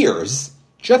years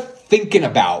just thinking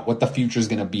about what the future is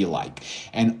going to be like,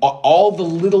 and all the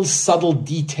little subtle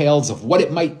details of what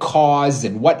it might cause,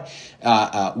 and what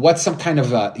some kind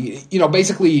of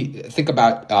basically think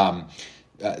about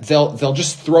they'll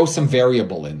just throw some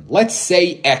variable in. Let's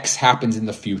say X happens in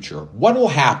the future. What will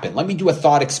happen? Let me do a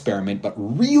thought experiment, but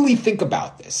really think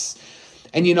about this.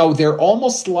 And, they're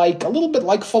almost like a little bit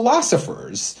like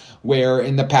philosophers, where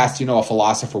in the past, a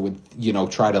philosopher would,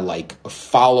 try to like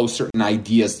follow certain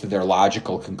ideas to their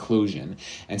logical conclusion.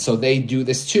 And so they do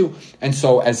this too. And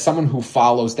so as someone who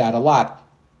follows that a lot,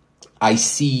 I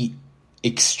see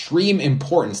extreme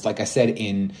importance, like I said,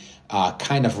 in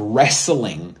kind of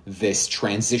wrestling this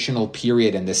transitional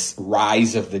period and this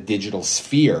rise of the digital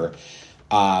sphere.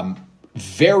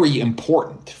 Very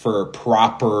important for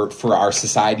our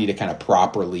society to kind of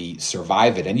properly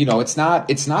survive it. And it's not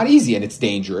easy, and it's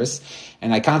dangerous.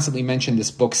 And I constantly mention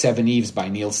this book 7 Eves by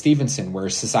Neil Stephenson, where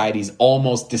society's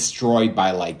almost destroyed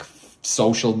by like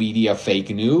social media fake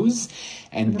news,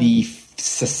 and the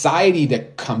society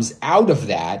that comes out of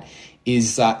that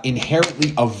is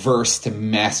inherently averse to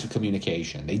mass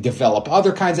communication. They develop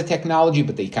other kinds of technology,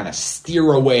 but they kind of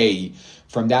steer away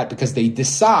from that because they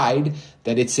decide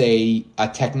that it's a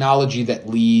technology that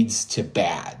leads to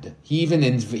bad. He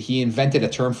invented a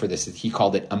term for this. He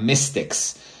called it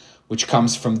amistics, which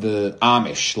comes from the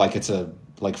Amish,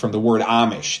 like from the word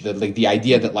Amish, the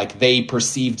idea that like they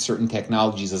perceived certain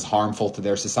technologies as harmful to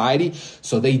their society,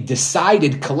 so they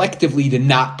decided collectively to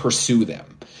not pursue them.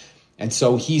 And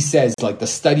so he says, like, the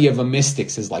study of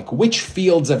amistics is like, which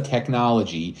fields of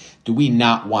technology do we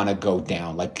not want to go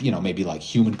down? Like, maybe like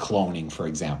human cloning, for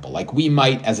example. Like, we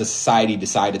might, as a society,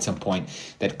 decide at some point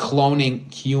that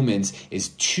cloning humans is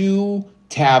too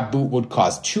taboo, would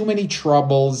cause too many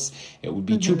troubles, it would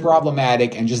be too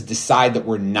problematic, and just decide that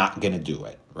we're not going to do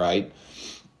it, right?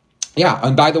 Yeah,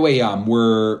 and by the way,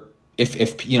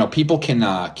 if people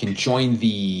can join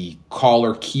the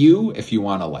caller queue if you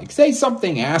want to like say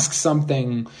something, ask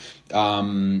something.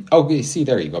 See,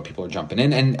 there you go. People are jumping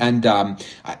in, and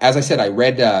as I said, I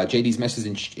read JD's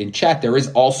message in chat. There is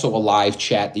also a live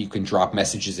chat that you can drop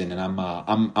messages in, and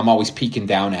I'm always peeking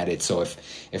down at it. So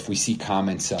if we see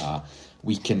comments,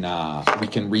 we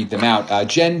can read them out.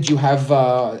 Jen, do you have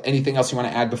anything else you want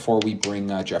to add before we bring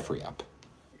Jeffrey up?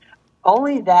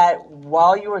 Only that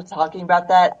while you were talking about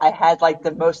that, I had like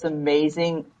the most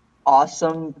amazing,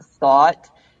 awesome thought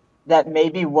that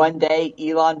maybe one day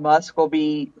Elon Musk will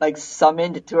be like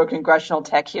summoned to a congressional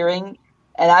tech hearing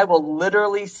and I will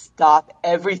literally stop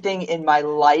everything in my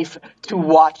life to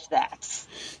watch that.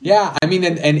 Yeah, I mean,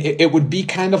 and it would be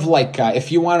kind of like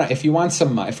if you want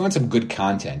some good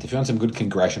content, if you want some good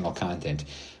congressional content,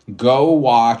 go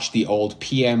watch the old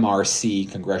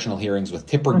PMRC congressional hearings with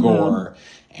Tipper Gore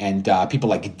and people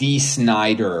like Dee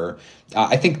Snider.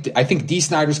 I think Dee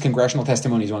Snider's congressional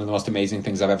testimony is one of the most amazing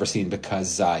things I've ever seen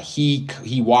because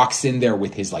he walks in there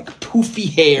with his like poofy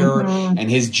hair and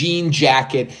his jean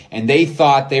jacket, and they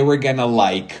thought they were gonna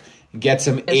like get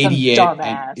some idiot,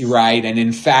 right? And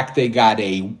in fact, they got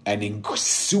an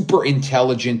super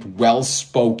intelligent,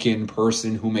 well-spoken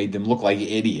person who made them look like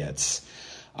idiots.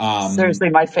 Seriously,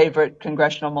 my favorite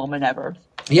congressional moment ever.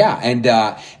 Yeah, and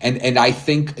I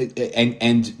think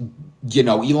and you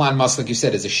know, Elon Musk, like you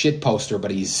said, is a shit poster,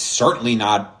 but he's certainly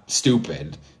not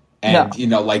stupid. And, you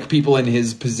know, like people in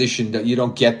his position, you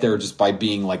don't get there just by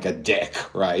being like a dick,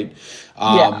 right?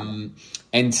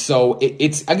 And so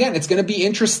it's going to be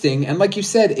interesting. And like you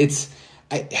said, it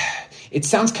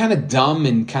sounds kind of dumb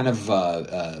and kind of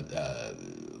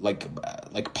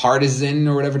like partisan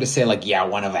or whatever to say like, yeah,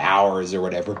 one of ours or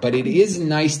whatever. But it is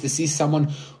nice to see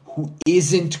someone who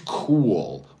isn't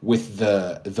cool with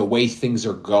the way things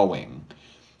are going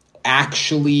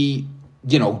actually,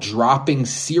 you know, dropping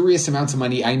serious amounts of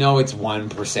money. I know it's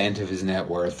 1% of his net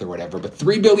worth or whatever, but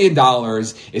 $3 billion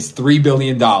is $3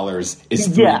 billion is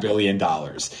 $3 billion.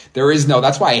 There is no,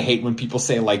 that's why I hate when people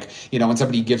say like, you know, when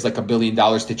somebody gives like $1 billion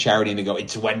to charity and they go,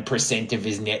 it's 1% of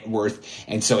his net worth.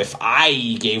 And so if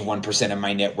I gave 1% of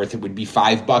my net worth, it would be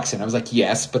 $5. And I was like,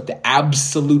 yes, but the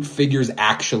absolute figures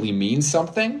actually mean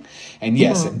something. And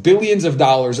yes, billions of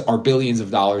dollars are billions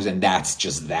of dollars, and that's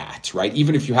just that, right?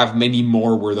 Even if you have many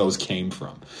more where those came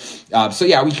from. So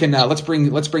yeah, we can let's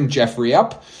bring Jeffrey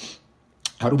up.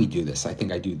 How do we do this? I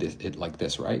think I do it like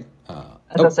this, right?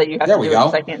 As I say, you have to do it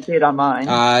because I can't see it on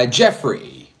mine.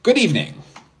 Jeffrey, good evening.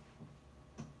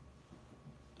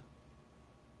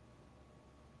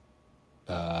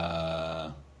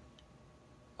 Oh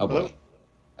boy,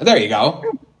 there you go.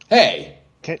 Hey,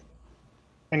 can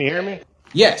you hear me?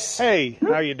 Yes. Hey,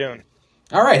 how you doing?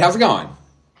 All right, how's it going?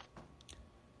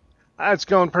 It's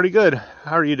going pretty good.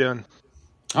 How are you doing?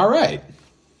 All right.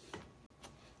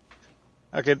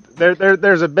 Okay,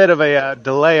 there's a bit of a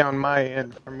delay on my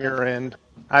end from your end.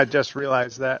 I just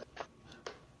realized that.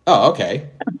 Oh, okay.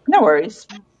 No worries.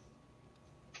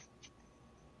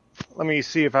 Let me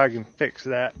see if I can fix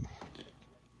that.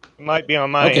 It might be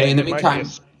on my end. Okay, in the meantime.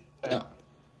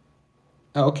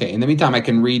 Okay, in the meantime, I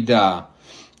can read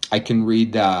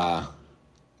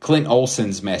Clint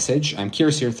Olson's message. I'm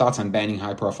curious your thoughts on banning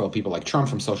high-profile people like Trump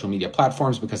from social media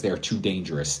platforms because they are too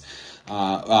dangerous.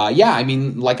 Yeah, I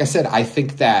mean, like I said, I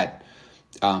think that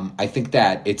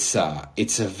it's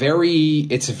a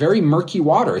very murky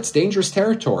water. It's dangerous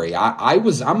territory.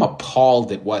 I'm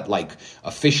appalled at what like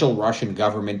official Russian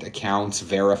government accounts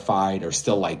verified are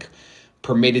still like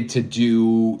permitted to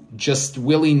do just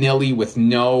willy-nilly with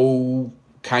no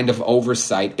kind of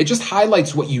oversight. It just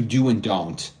highlights what you do and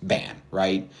don't ban,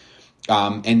 right?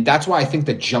 And that's why I think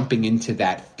that jumping into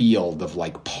that field of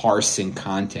like parsing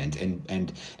content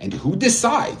and who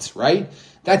decides, right?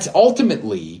 That's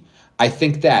ultimately, I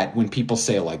think that when people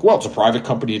say like, well, it's a private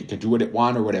company, it can do what it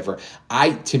wants or whatever,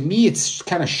 to me, it's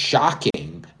kind of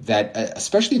shocking that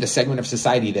especially the segment of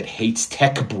society that hates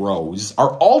tech bros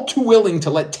are all too willing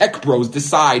to let tech bros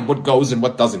decide what goes and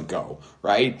what doesn't go,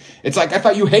 right? It's like, I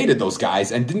thought you hated those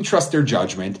guys and didn't trust their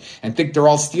judgment and think they're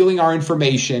all stealing our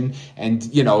information and,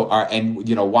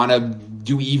 want to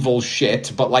do evil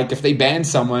shit. But like, if they ban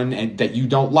someone and that you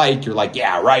don't like, you're like,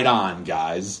 yeah, right on,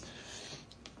 guys.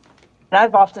 And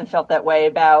I've often felt that way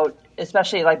about,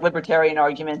 especially like libertarian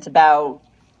arguments about,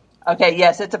 okay,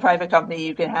 yes, it's a private company.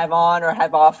 You can have on or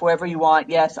have off whoever you want.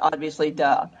 Yes, obviously,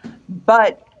 duh.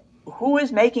 But who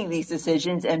is making these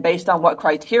decisions and based on what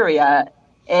criteria?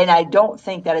 And I don't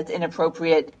think that it's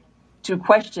inappropriate to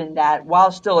question that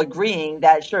while still agreeing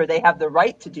that, sure, they have the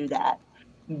right to do that.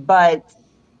 But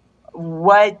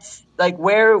where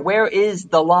is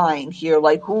the line here?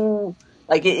 Like who,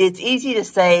 like it's easy to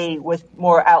say with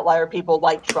more outlier people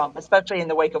like Trump, especially in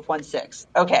the wake of 1/6.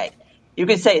 Okay, you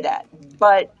can say that,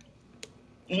 but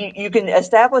you can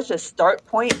establish a start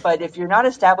point, but if you're not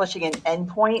establishing an end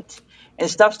point and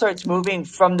stuff starts moving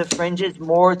from the fringes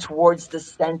more towards the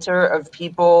center of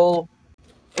people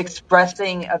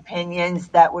expressing opinions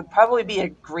that would probably be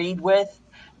agreed with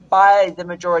by the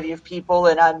majority of people,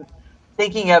 and I'm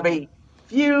thinking of a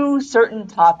few certain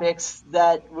topics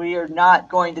that we are not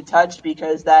going to touch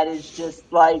because that is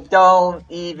just like, don't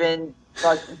even,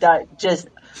 just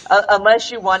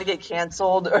unless you want to get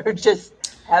canceled or just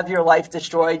have your life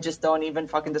destroyed, just don't even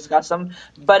fucking discuss them.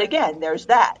 But again, there's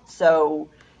that. So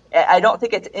I don't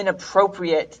think it's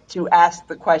inappropriate to ask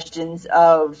the questions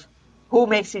of who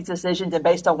makes these decisions and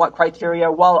based on what criteria,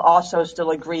 while also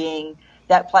still agreeing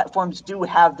that platforms do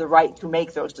have the right to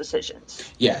make those decisions.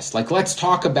 Yes, like let's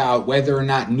talk about whether or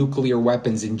not nuclear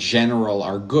weapons in general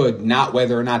are good, not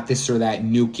whether or not this or that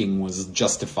nuking was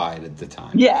justified at the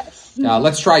time. Yes.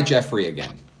 Let's try Jeffrey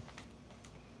again.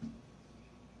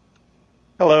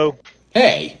 Hello.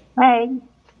 Hey. Hey.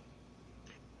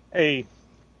 Hey.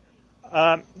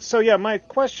 So yeah, my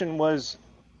question was,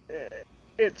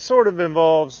 it sort of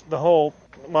involves the whole,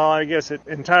 well, I guess it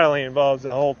entirely involves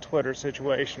the whole Twitter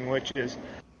situation, which is,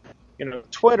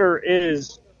 Twitter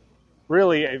is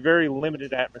really a very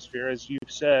limited atmosphere, as you've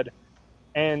said.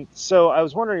 And so I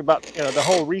was wondering about, the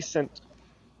whole recent,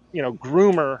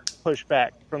 groomer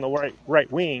pushback from the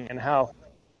right wing and how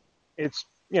it's,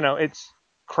 it's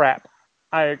crap.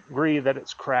 I agree that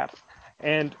it's crap.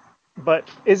 But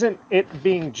isn't it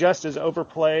being just as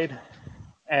overplayed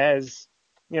as,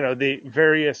 the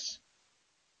various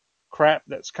crap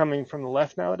that's coming from the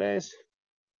left nowadays?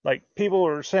 Like, people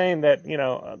are saying that, the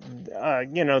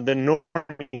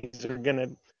normies are going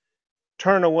to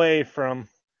turn away from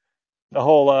the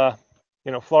whole,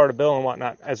 Florida bill and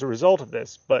whatnot as a result of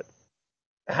this. But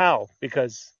how?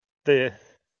 Because the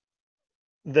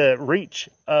reach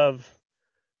of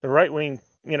the right wing,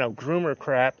 groomer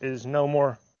crap is no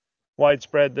more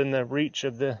widespread than the reach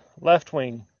of the left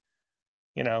wing,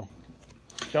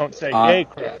 don't say gay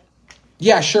crap.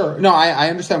 Yeah, sure. No, I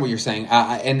understand what you're saying.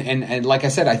 And like I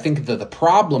said, I think the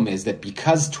problem is that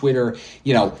because Twitter,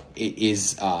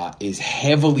 is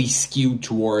heavily skewed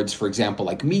towards, for example,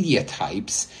 like media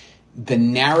types, the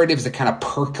narratives that kind of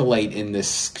percolate in this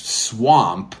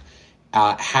swamp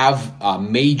have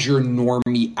major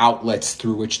normie outlets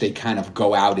through which they kind of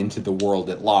go out into the world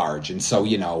at large. And so,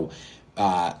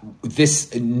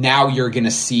 this now you're going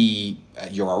to see,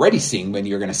 you're already seeing, but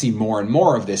you're going to see more and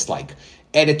more of this, like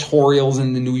editorials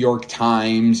in the New York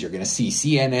Times. You're going to see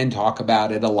CNN talk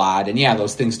about it a lot. And yeah,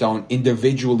 those things don't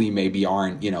individually maybe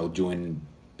aren't, doing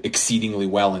exceedingly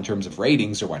well in terms of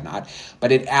ratings or whatnot,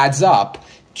 but it adds up.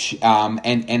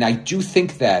 And I do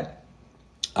think that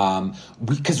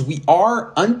because we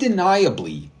are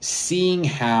undeniably seeing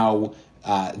how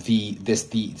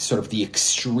the sort of the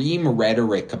extreme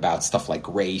rhetoric about stuff like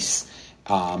race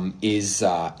is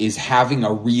having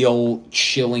a real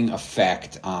chilling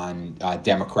effect on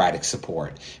Democratic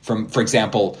support. For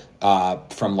example,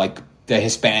 from like the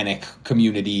Hispanic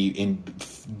community,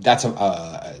 that's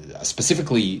a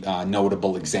specifically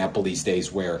notable example these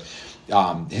days where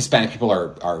Hispanic people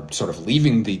are sort of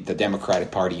leaving the Democratic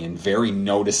Party in very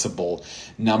noticeable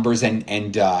numbers,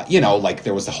 and like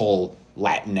there was the whole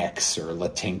Latinx or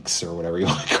Latinx or whatever you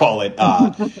want to call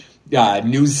it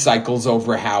news cycles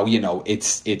over how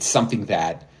it's something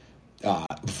that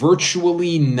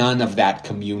virtually none of that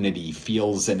community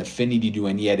feels an affinity to,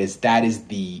 and yet it's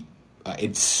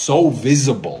so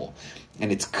visible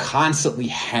and it's constantly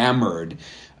hammered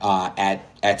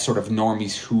at sort of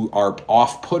normies who are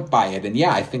off put by it. And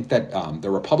yeah, I think that the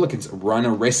Republicans run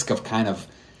a risk of kind of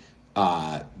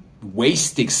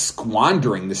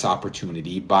squandering this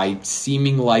opportunity by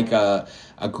seeming like a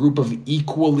group of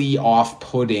equally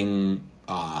off-putting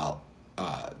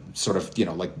sort of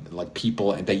like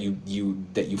people that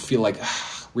you feel like,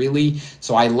 really?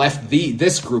 So I left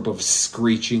this group of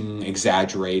screeching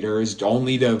exaggerators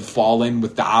only to fall in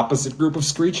with the opposite group of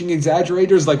screeching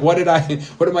exaggerators? Like, what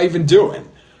am I even doing?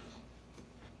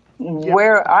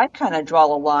 Where I kind of draw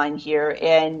a line here,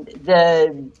 and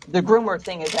the groomer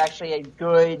thing is actually a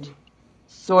good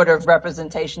sort of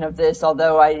representation of this,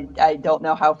 although I don't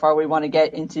know how far we want to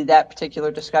get into that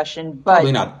particular discussion. But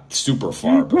probably not super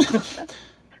far,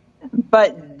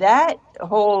 but that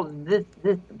whole this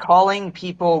calling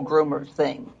people groomers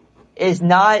thing is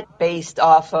not based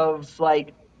off of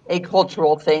like a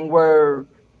cultural thing where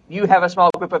you have a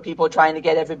small group of people trying to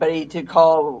get everybody to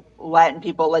call Latin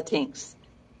people Latinx.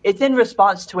 It's in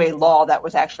response to a law that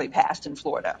was actually passed in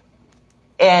Florida.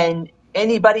 And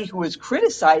anybody who is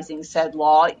criticizing said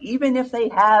law, even if they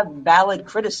have valid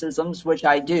criticisms, which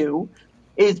I do,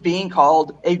 is being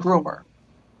called a groomer.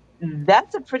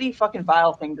 That's a pretty fucking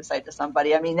vile thing to say to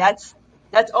somebody. I mean, that's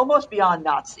almost beyond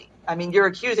Nazi. I mean, you're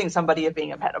accusing somebody of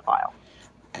being a pedophile.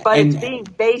 But it's being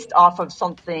based off of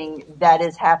something that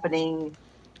is happening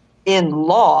in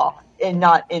law and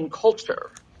not in culture.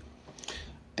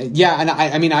 Yeah, and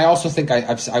I mean, I also think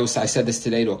I said this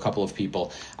today to a couple of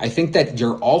people. I think that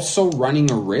you're also running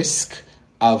a risk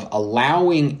of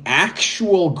allowing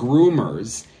actual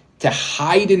groomers to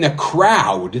hide in a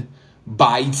crowd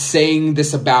by saying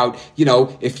this about,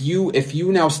 if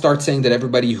you now start saying that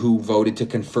everybody who voted to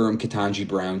confirm Ketanji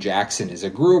Brown Jackson is a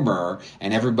groomer,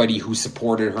 and everybody who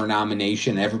supported her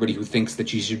nomination, everybody who thinks that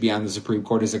she should be on the Supreme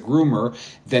Court is a groomer,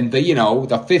 then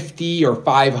the 50 or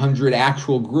 500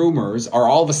 actual groomers are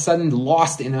all of a sudden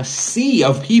lost in a sea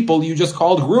of people you just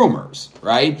called groomers,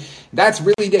 right? That's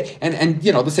really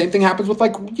the same thing happens with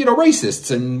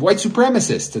racists and white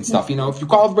supremacists and stuff. If you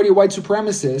call everybody a white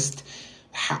supremacist,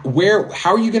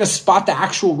 how are you going to spot the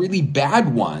actual really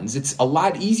bad ones? It's a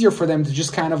lot easier for them to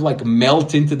just kind of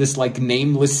melt into this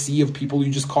nameless sea of people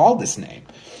you just call this name.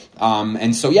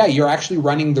 And so, you're actually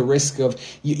running the risk of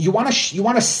you want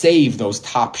to save those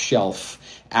top shelf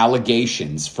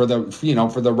allegations for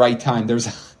the right time.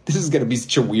 This is going to be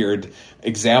such a weird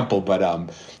example, but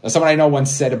someone I know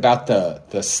once said about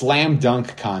the slam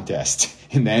dunk contest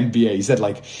in the NBA. He said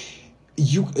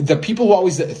the people who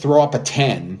always throw up a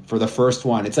 10 for the first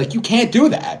one, it's you can't do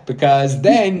that, because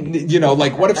then,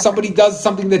 what if somebody does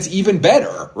something that's even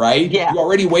better, right? Yeah. You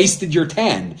already wasted your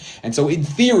 10. And so in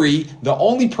theory, the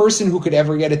only person who could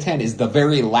ever get a 10 is the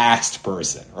very last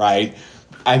person, right?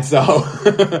 And so,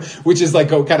 which is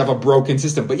kind of a broken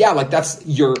system. But that's,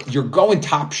 you're going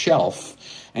top shelf.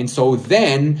 And so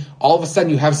then all of a sudden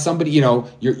you have somebody,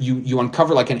 you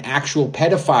uncover an actual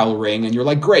pedophile ring, and you're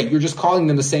like, great, you're just calling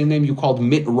them the same name you called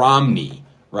Mitt Romney,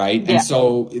 right? Yeah. And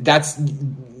so that's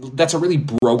a really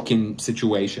broken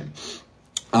situation.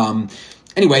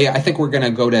 Anyway, I think we're going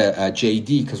to go to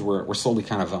JD, because we're slowly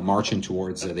kind of marching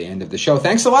towards the end of the show.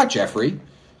 Thanks a lot, Jeffrey.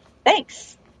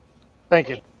 Thanks. Thank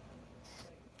you.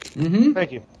 Mm-hmm.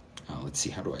 Thank you. Oh, let's see.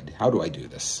 How do I do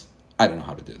this? I don't know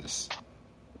how to do this.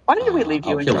 Why don't we leave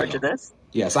you in charge of this?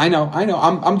 Yes, I know.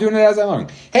 I'm doing it as I learn.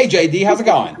 Hey, JD, how's it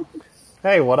going?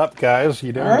 Hey, what up, guys?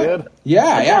 You doing good?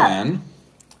 Yeah, man.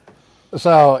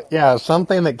 So,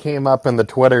 something that came up in the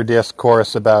Twitter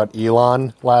discourse about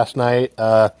Elon last night.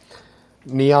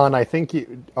 Neon, I think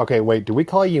you... Okay, wait, do we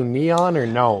call you Neon or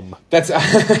Gnome? That's a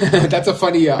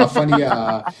funny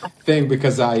thing,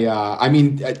 because I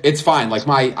mean, it's fine.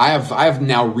 I have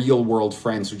now real world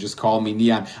friends who just call me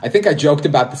Neon. I think I joked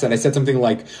about this, and I said something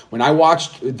like, when I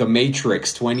watched The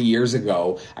Matrix 20 years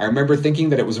ago, I remember thinking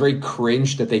that it was very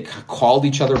cringe that they called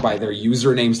each other by their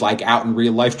usernames out in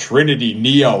real life, Trinity,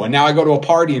 Neo, and now I go to a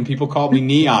party and people call me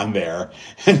Neon there.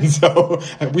 And so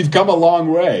we've come a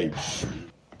long way.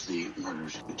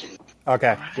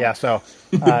 Okay, so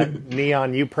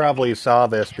Neon, you probably saw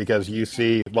this because you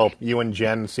and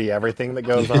Jen see everything that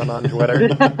goes on Twitter.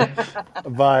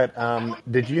 But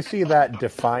did you see that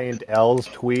Defiant L's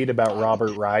tweet about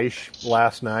Robert Reich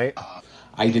last night?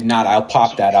 I did not. I'll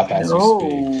pop that up as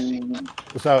you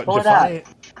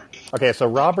speak. So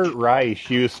Robert Reich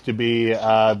used to be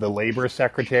the labor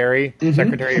secretary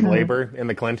of labor in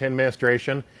the Clinton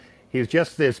administration. He's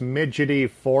just this midgety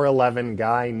 4'11"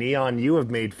 guy. Neon, you have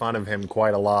made fun of him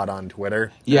quite a lot on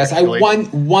Twitter. Yes, actually.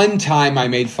 One time I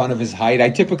made fun of his height. I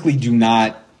typically do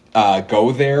not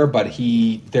go there, but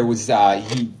he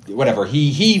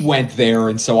went there,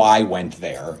 and so I went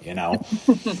there,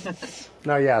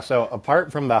 No, so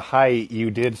apart from the height, you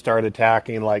did start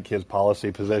attacking his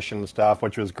policy position and stuff,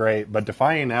 which was great. But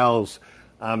Defiant L's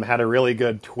had a really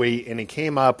good tweet, and he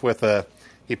came up with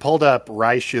he pulled up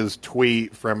Reich's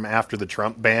tweet from after the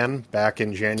Trump ban back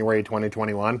in January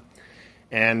 2021.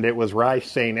 And it was Reich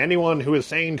saying, anyone who is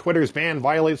saying Twitter's ban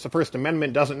violates the First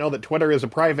Amendment doesn't know that Twitter is a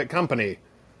private company.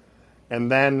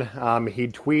 And then he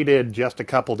tweeted just a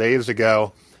couple days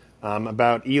ago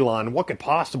about Elon, what could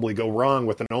possibly go wrong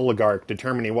with an oligarch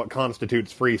determining what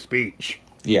constitutes free speech?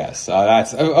 Yes,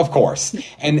 that's of course,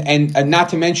 and not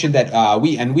to mention that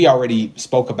we already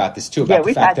spoke about this too, about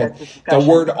the fact that the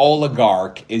word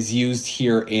oligarch is used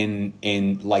here in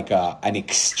an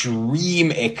extreme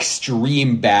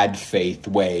bad faith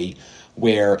way,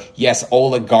 where yes,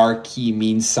 oligarchy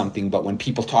means something, but when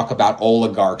people talk about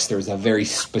oligarchs, there's a very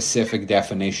specific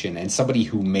definition, and somebody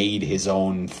who made his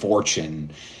own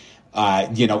fortune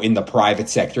in the private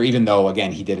sector, even though,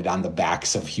 again, he did it on the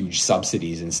backs of huge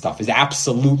subsidies and stuff, is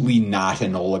absolutely not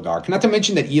an oligarch. Not to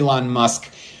mention that Elon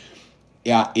Musk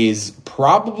is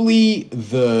probably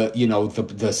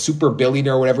the super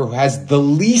billionaire or whatever who has the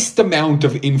least amount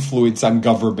of influence on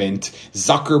government.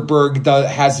 Zuckerberg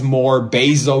has more,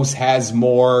 Bezos has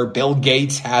more, Bill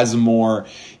Gates has more.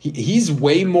 He's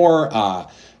way more,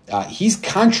 he's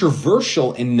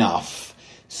controversial enough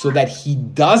so that he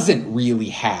doesn't really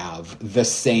have the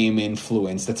same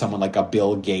influence that someone like a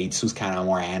Bill Gates, who's kind of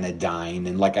more anodyne.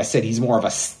 And like I said, he's more of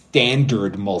a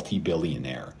standard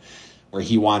multi-billionaire, where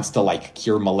he wants to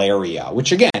cure malaria,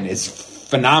 which again is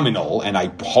phenomenal. And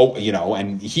I hope,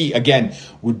 and he again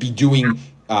would be doing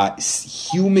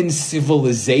human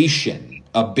civilization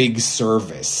a big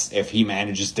service if he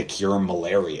manages to cure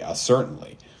malaria,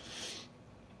 certainly.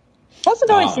 Also,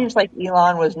 though, it seems like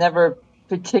Elon was never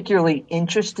particularly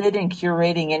interested in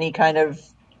curating any kind of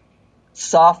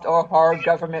soft or hard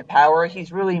government power.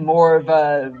 He's really more of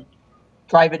a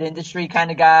private industry kind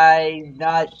of guy,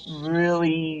 not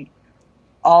really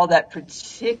all that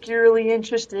particularly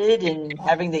interested in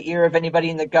having the ear of anybody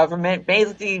in the government,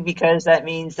 basically because that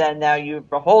means that now you're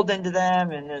beholden to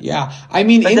them. And yeah, I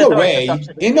mean, in a way,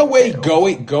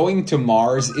 too. going to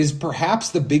Mars is perhaps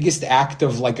the biggest act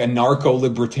of like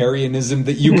anarcho-libertarianism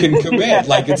that you can commit.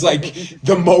 Like it's like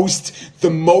the most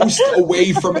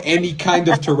away from any kind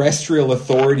of terrestrial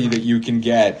authority that you can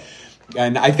get.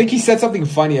 And I think he said something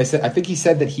funny. I think he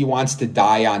said that he wants to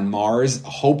die on Mars,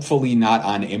 hopefully not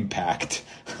on impact.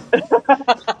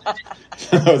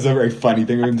 That was a very funny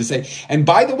thing for him to say. And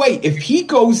by the way, if he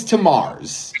goes to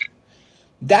Mars,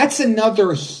 that's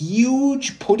another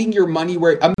huge putting your money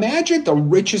where... Imagine the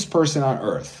richest person on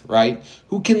Earth, right?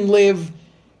 Who can live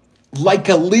like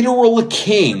a literal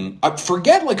king.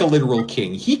 Forget like a literal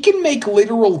king. He can make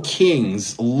literal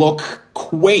kings look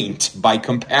quaint by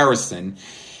comparison.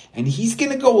 And he's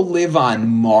going to go live on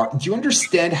Mars. Do you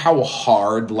understand how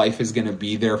hard life is going to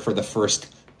be there for the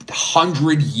first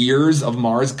 100 years of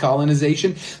Mars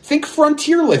colonization? Think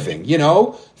frontier living, you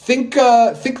know? Think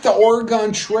the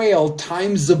Oregon Trail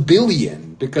times a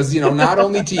billion, because, you know, not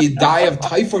only do you die of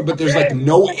typhoid, but there's like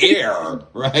no air,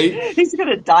 right? He's going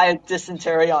to die of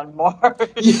dysentery on Mars.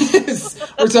 Yes,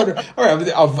 or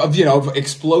of you know, of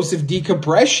explosive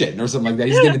decompression or something like that.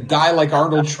 He's going to die like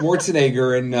Arnold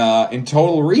Schwarzenegger in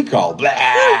Total Recall, blah,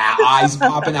 eyes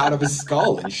popping out of his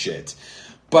skull and shit.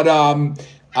 But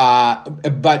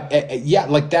yeah,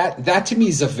 like that to me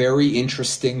is a very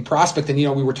interesting prospect. And, you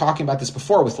know, we were talking about this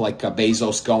before with like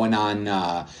Bezos going on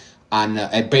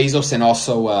Bezos and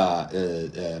also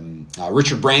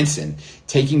Richard Branson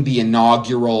taking the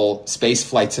inaugural space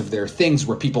flights of their things,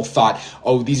 where people thought,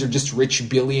 oh, these are just rich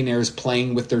billionaires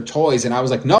playing with their toys. And I was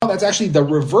like, no, that's actually the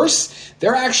reverse.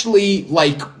 They're actually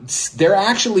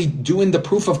doing the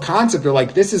proof of concept. They're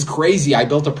like, this is crazy. I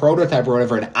built a prototype or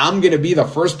whatever, and I'm going to be the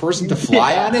first person to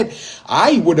fly on it.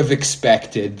 I would have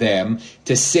expected them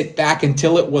to sit back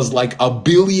until it was like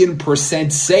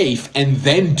 1,000,000,000% safe and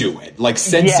then do it. Like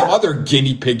send some other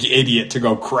guinea pig idiot to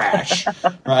go crash,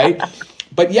 right?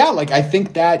 But yeah, like I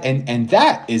think that, and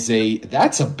that's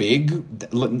a big,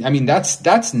 I mean,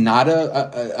 that's not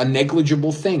a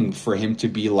negligible thing for him to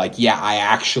be like, yeah, I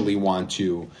actually want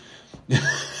to.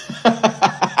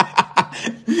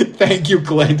 Thank you,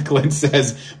 Clint. Clint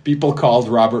says people called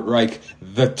Robert Reich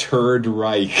the Turd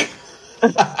Reich.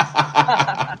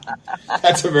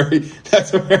 That's a very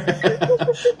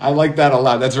I like that a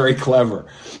lot. That's very clever.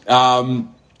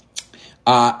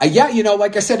 Yeah, you know,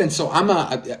 like I said, and so I'm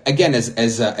again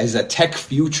as a tech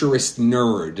futurist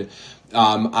nerd,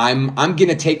 I'm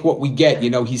gonna take what we get. You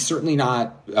know, he's certainly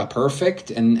not perfect,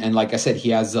 and like I said,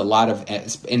 he has a lot of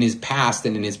in his past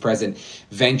and in his present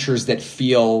ventures that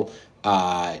feel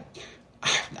I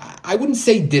wouldn't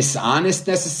say dishonest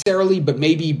necessarily, but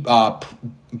maybe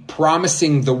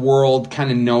promising the world, kind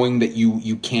of knowing that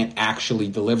you can't actually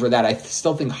deliver that. I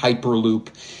still think Hyperloop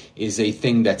is a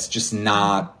thing that's just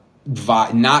not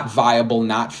viable,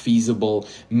 not feasible.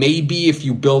 Maybe if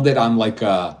you build it on like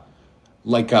an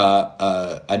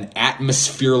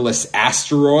atmosphereless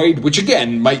asteroid, which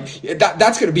again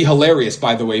that's going to be hilarious,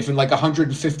 by the way, if in like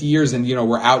 150 years and, you know,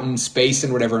 we're out in space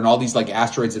and whatever, and all these like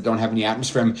asteroids that don't have any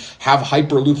atmosphere have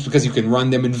hyperloops because you can run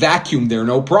them in vacuum there,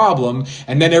 no problem.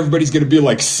 And then everybody's going to be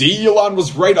like, see, Elon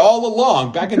was right all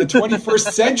along. Back in the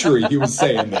 21st century, he was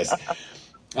saying this.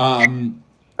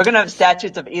 We're going to have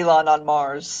statues of Elon on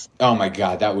Mars. Oh my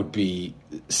God, that would be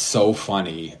so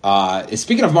funny.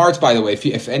 Speaking of Mars, by the way,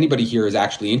 if anybody here is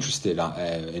actually interested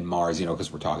in Mars, you know,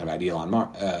 because we're talking about Elon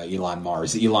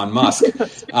Musk,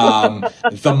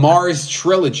 the Mars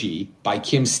trilogy by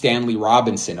Kim Stanley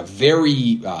Robinson, a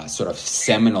very sort of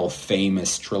seminal,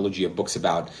 famous trilogy of books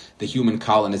about the human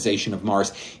colonization of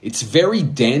Mars. It's very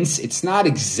dense. It's not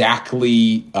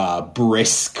exactly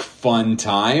brisk, fun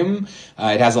time.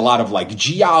 It has a lot of like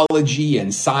geology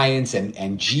and science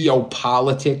and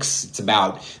geopolitics. It's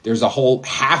about, there's a whole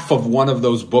half of one of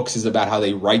those books is about how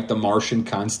they write the Martian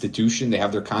Constitution. They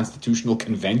have their constitutional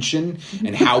convention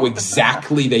and how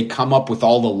exactly they come up with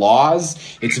all the laws.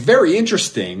 It's very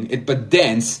interesting, but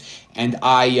dense. And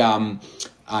I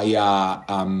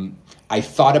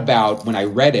thought about, when I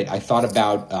read it, I thought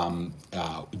about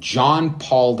John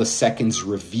Paul II's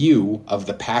review of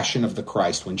The Passion of the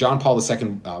Christ. When John Paul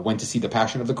II went to see The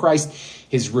Passion of the Christ,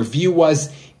 his review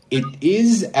was, it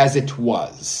is as it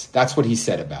was. That's what he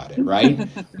said about it, right?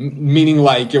 Meaning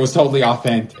like it was totally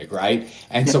authentic, right?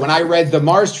 And so when I read the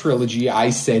Mars trilogy,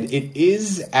 I said it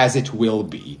is as it will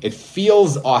be. It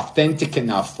feels authentic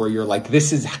enough where you're like,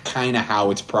 this is kind of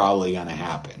how it's probably going to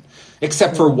happen.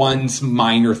 Except for one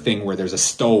minor thing where there's a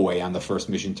stowaway on the first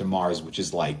mission to Mars, which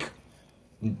is like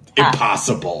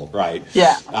impossible, right?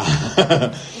 Yeah.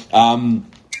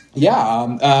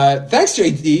 Thanks,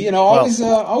 JD.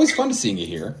 Always fun to seeing you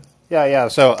here. Yeah.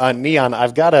 So, Neon,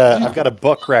 I've got a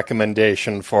book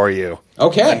recommendation for you.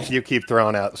 Okay. Since you keep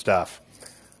throwing out stuff.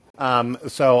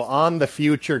 So, on the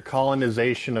future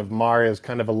colonization of Mars,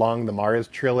 kind of along the Mars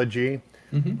trilogy,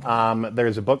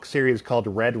 there's a book series called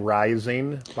Red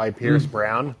Rising by Pierce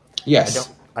Brown.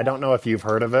 Yes. I don't know if you've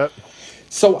heard of it.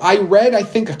 So I read, I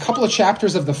think, a couple of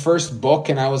chapters of the first book,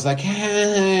 and I was like,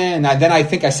 and then I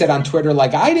think I said on Twitter,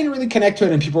 like, I didn't really connect to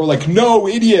it, and people were like, no,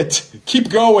 idiot, keep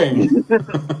going.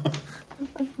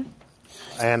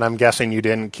 And I'm guessing you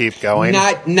didn't keep going?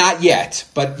 Not yet,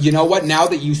 but you know what? Now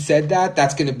that you said that,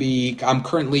 that's going to be, I'm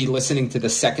currently listening to the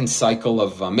second cycle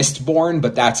of Mistborn,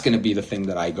 but that's going to be the thing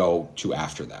that I go to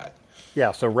after that.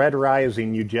 Yeah, so Red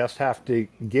Rising, you just have to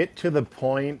get to the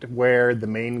point where the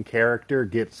main character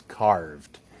gets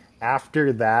carved.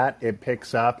 After that, it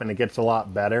picks up and it gets a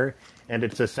lot better, and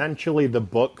it's essentially the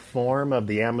book form of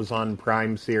the Amazon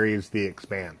Prime series, The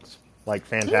Expanse. Like,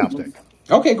 fantastic.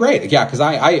 Okay, great. Yeah, because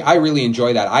I really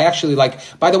enjoy that. I actually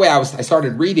by the way, I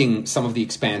started reading some of the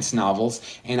Expanse novels,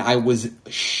 and I was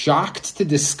shocked to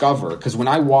discover, because when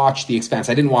I watched The Expanse,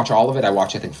 I didn't watch all of it, I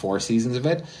watched, I think, 4 seasons of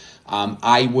it.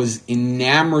 I was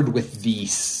enamored with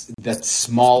that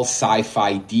small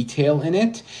sci-fi detail in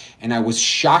it, and I was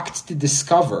shocked to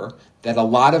discover that a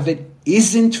lot of it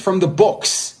isn't from the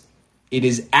books. It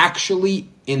is actually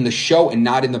in the show and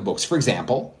not in the books. For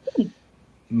example,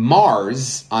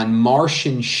 Mars, on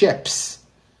Martian ships,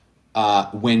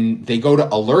 when they go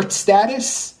to alert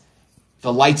status,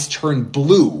 the lights turn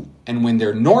blue. And when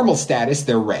they're normal status,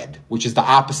 they're red, which is the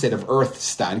opposite of Earth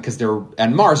stun, because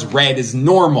on Mars, red is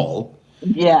normal,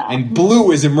 and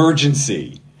blue is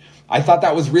emergency. I thought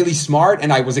that was really smart,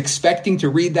 and I was expecting to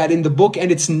read that in the book,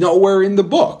 and it's nowhere in the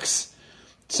books.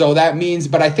 So that means,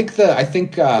 but I think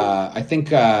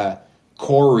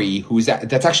Corey,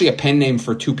 that's actually a pen name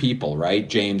for 2 people, right?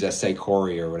 James S.A.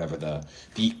 Corey or whatever, the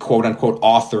quote unquote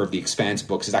author of the Expanse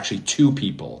books, is actually 2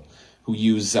 people who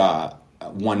use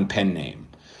one pen name.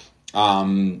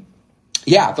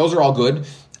 Those are all good.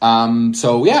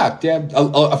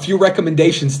 A few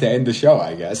recommendations to end the show,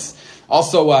 I guess.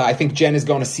 Also, I think Jen is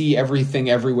going to see Everything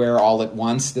Everywhere All at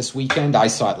Once this weekend. I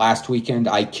saw it last weekend.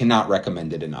 I cannot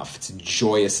recommend it enough. It's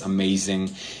joyous,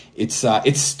 amazing. It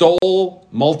stole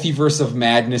Multiverse of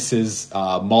Madness's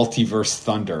Multiverse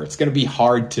Thunder. It's going to be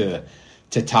hard to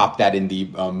top that in the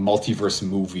multiverse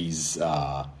movies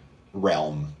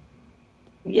realm.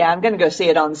 Yeah, I'm going to go see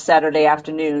it on Saturday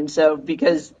afternoon. So,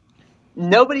 because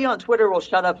nobody on Twitter will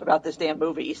shut up about this damn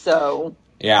movie. So,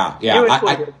 yeah.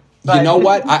 But you know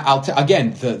what? I'll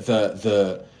again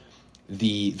the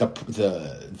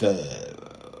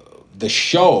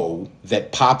show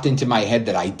that popped into my head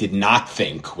that I did not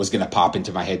think was going to pop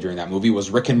into my head during that movie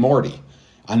was Rick and Morty.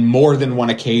 On more than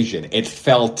one occasion, it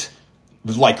felt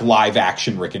like live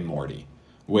action Rick and Morty,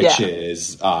 which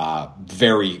is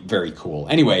very, very cool.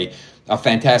 Anyway, a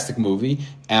fantastic movie.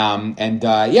 Jen, do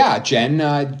you have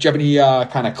any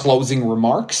kind of closing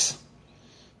remarks?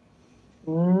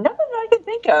 Nothing that I can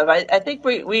think of. I think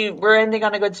we're ending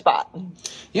on a good spot.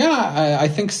 Yeah, I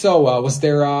think so. Was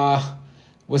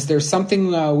there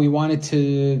something we wanted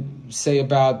to say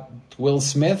about Will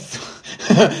Smith?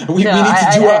 I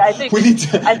think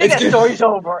that story's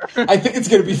over. I think it's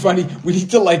going to be funny. We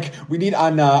need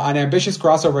on Ambitious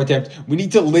Crossover Attempt, we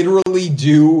need to literally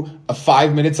do a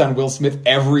 5 minutes on Will Smith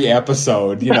every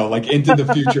episode, like into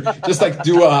the future. Just like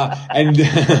do and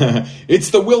it's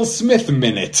the Will Smith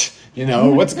minute.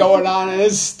 What's going on in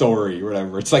his story or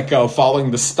whatever. It's like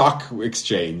following the stock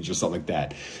exchange or something like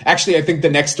that. Actually, I think the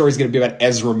next story is going to be about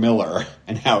Ezra Miller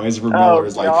and how Ezra Miller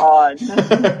is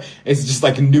it's just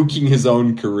like nuking his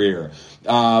own career.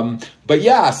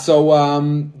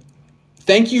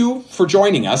 Thank you for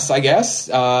joining us, I guess.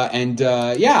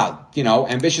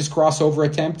 Ambitious Crossover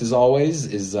Attempt, as always,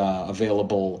 is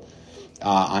available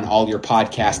on all your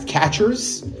podcast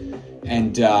catchers.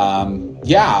 And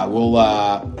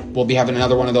we'll be having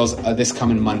another one of those this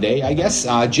coming Monday, I guess.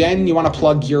 Jen, you want to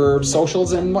plug your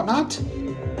socials and whatnot?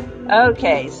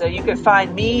 Okay, so you can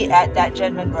find me at that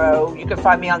Jen Monroe. You can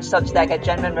find me on Substack at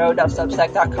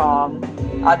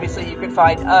jenmonroe.substack.com. Obviously, you can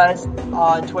find us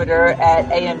on Twitter at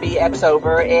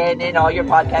AMBXover and in all your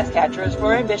podcast catchers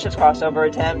for Ambitious Crossover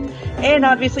Attempt. And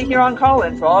obviously here on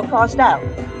Callin for All Crossed Out.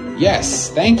 Yes,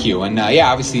 thank you. And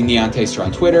obviously Neon Taster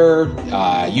on Twitter,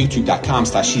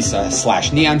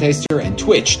 youtube.com/Shisa/Neon Taster, and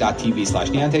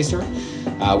twitch.tv/Neon Taster,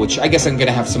 which I guess I'm going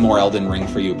to have some more Elden Ring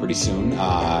for you pretty soon.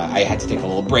 I had to take a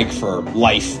little break for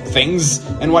life things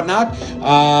and whatnot.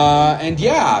 And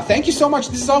thank you so much.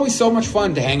 This is always so much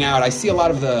fun to hang out. I see a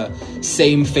lot of the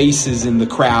same faces in the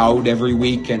crowd every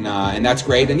week, and that's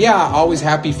great. And always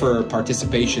happy for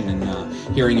participation and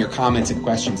hearing your comments and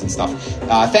questions and stuff.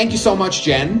 Thank you so much,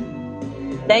 Jen.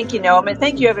 Thank you, Noam, and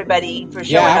thank you, everybody, for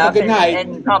showing up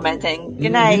and commenting.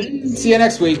 Good night. See you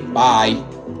next week. Bye.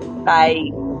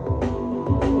 Bye.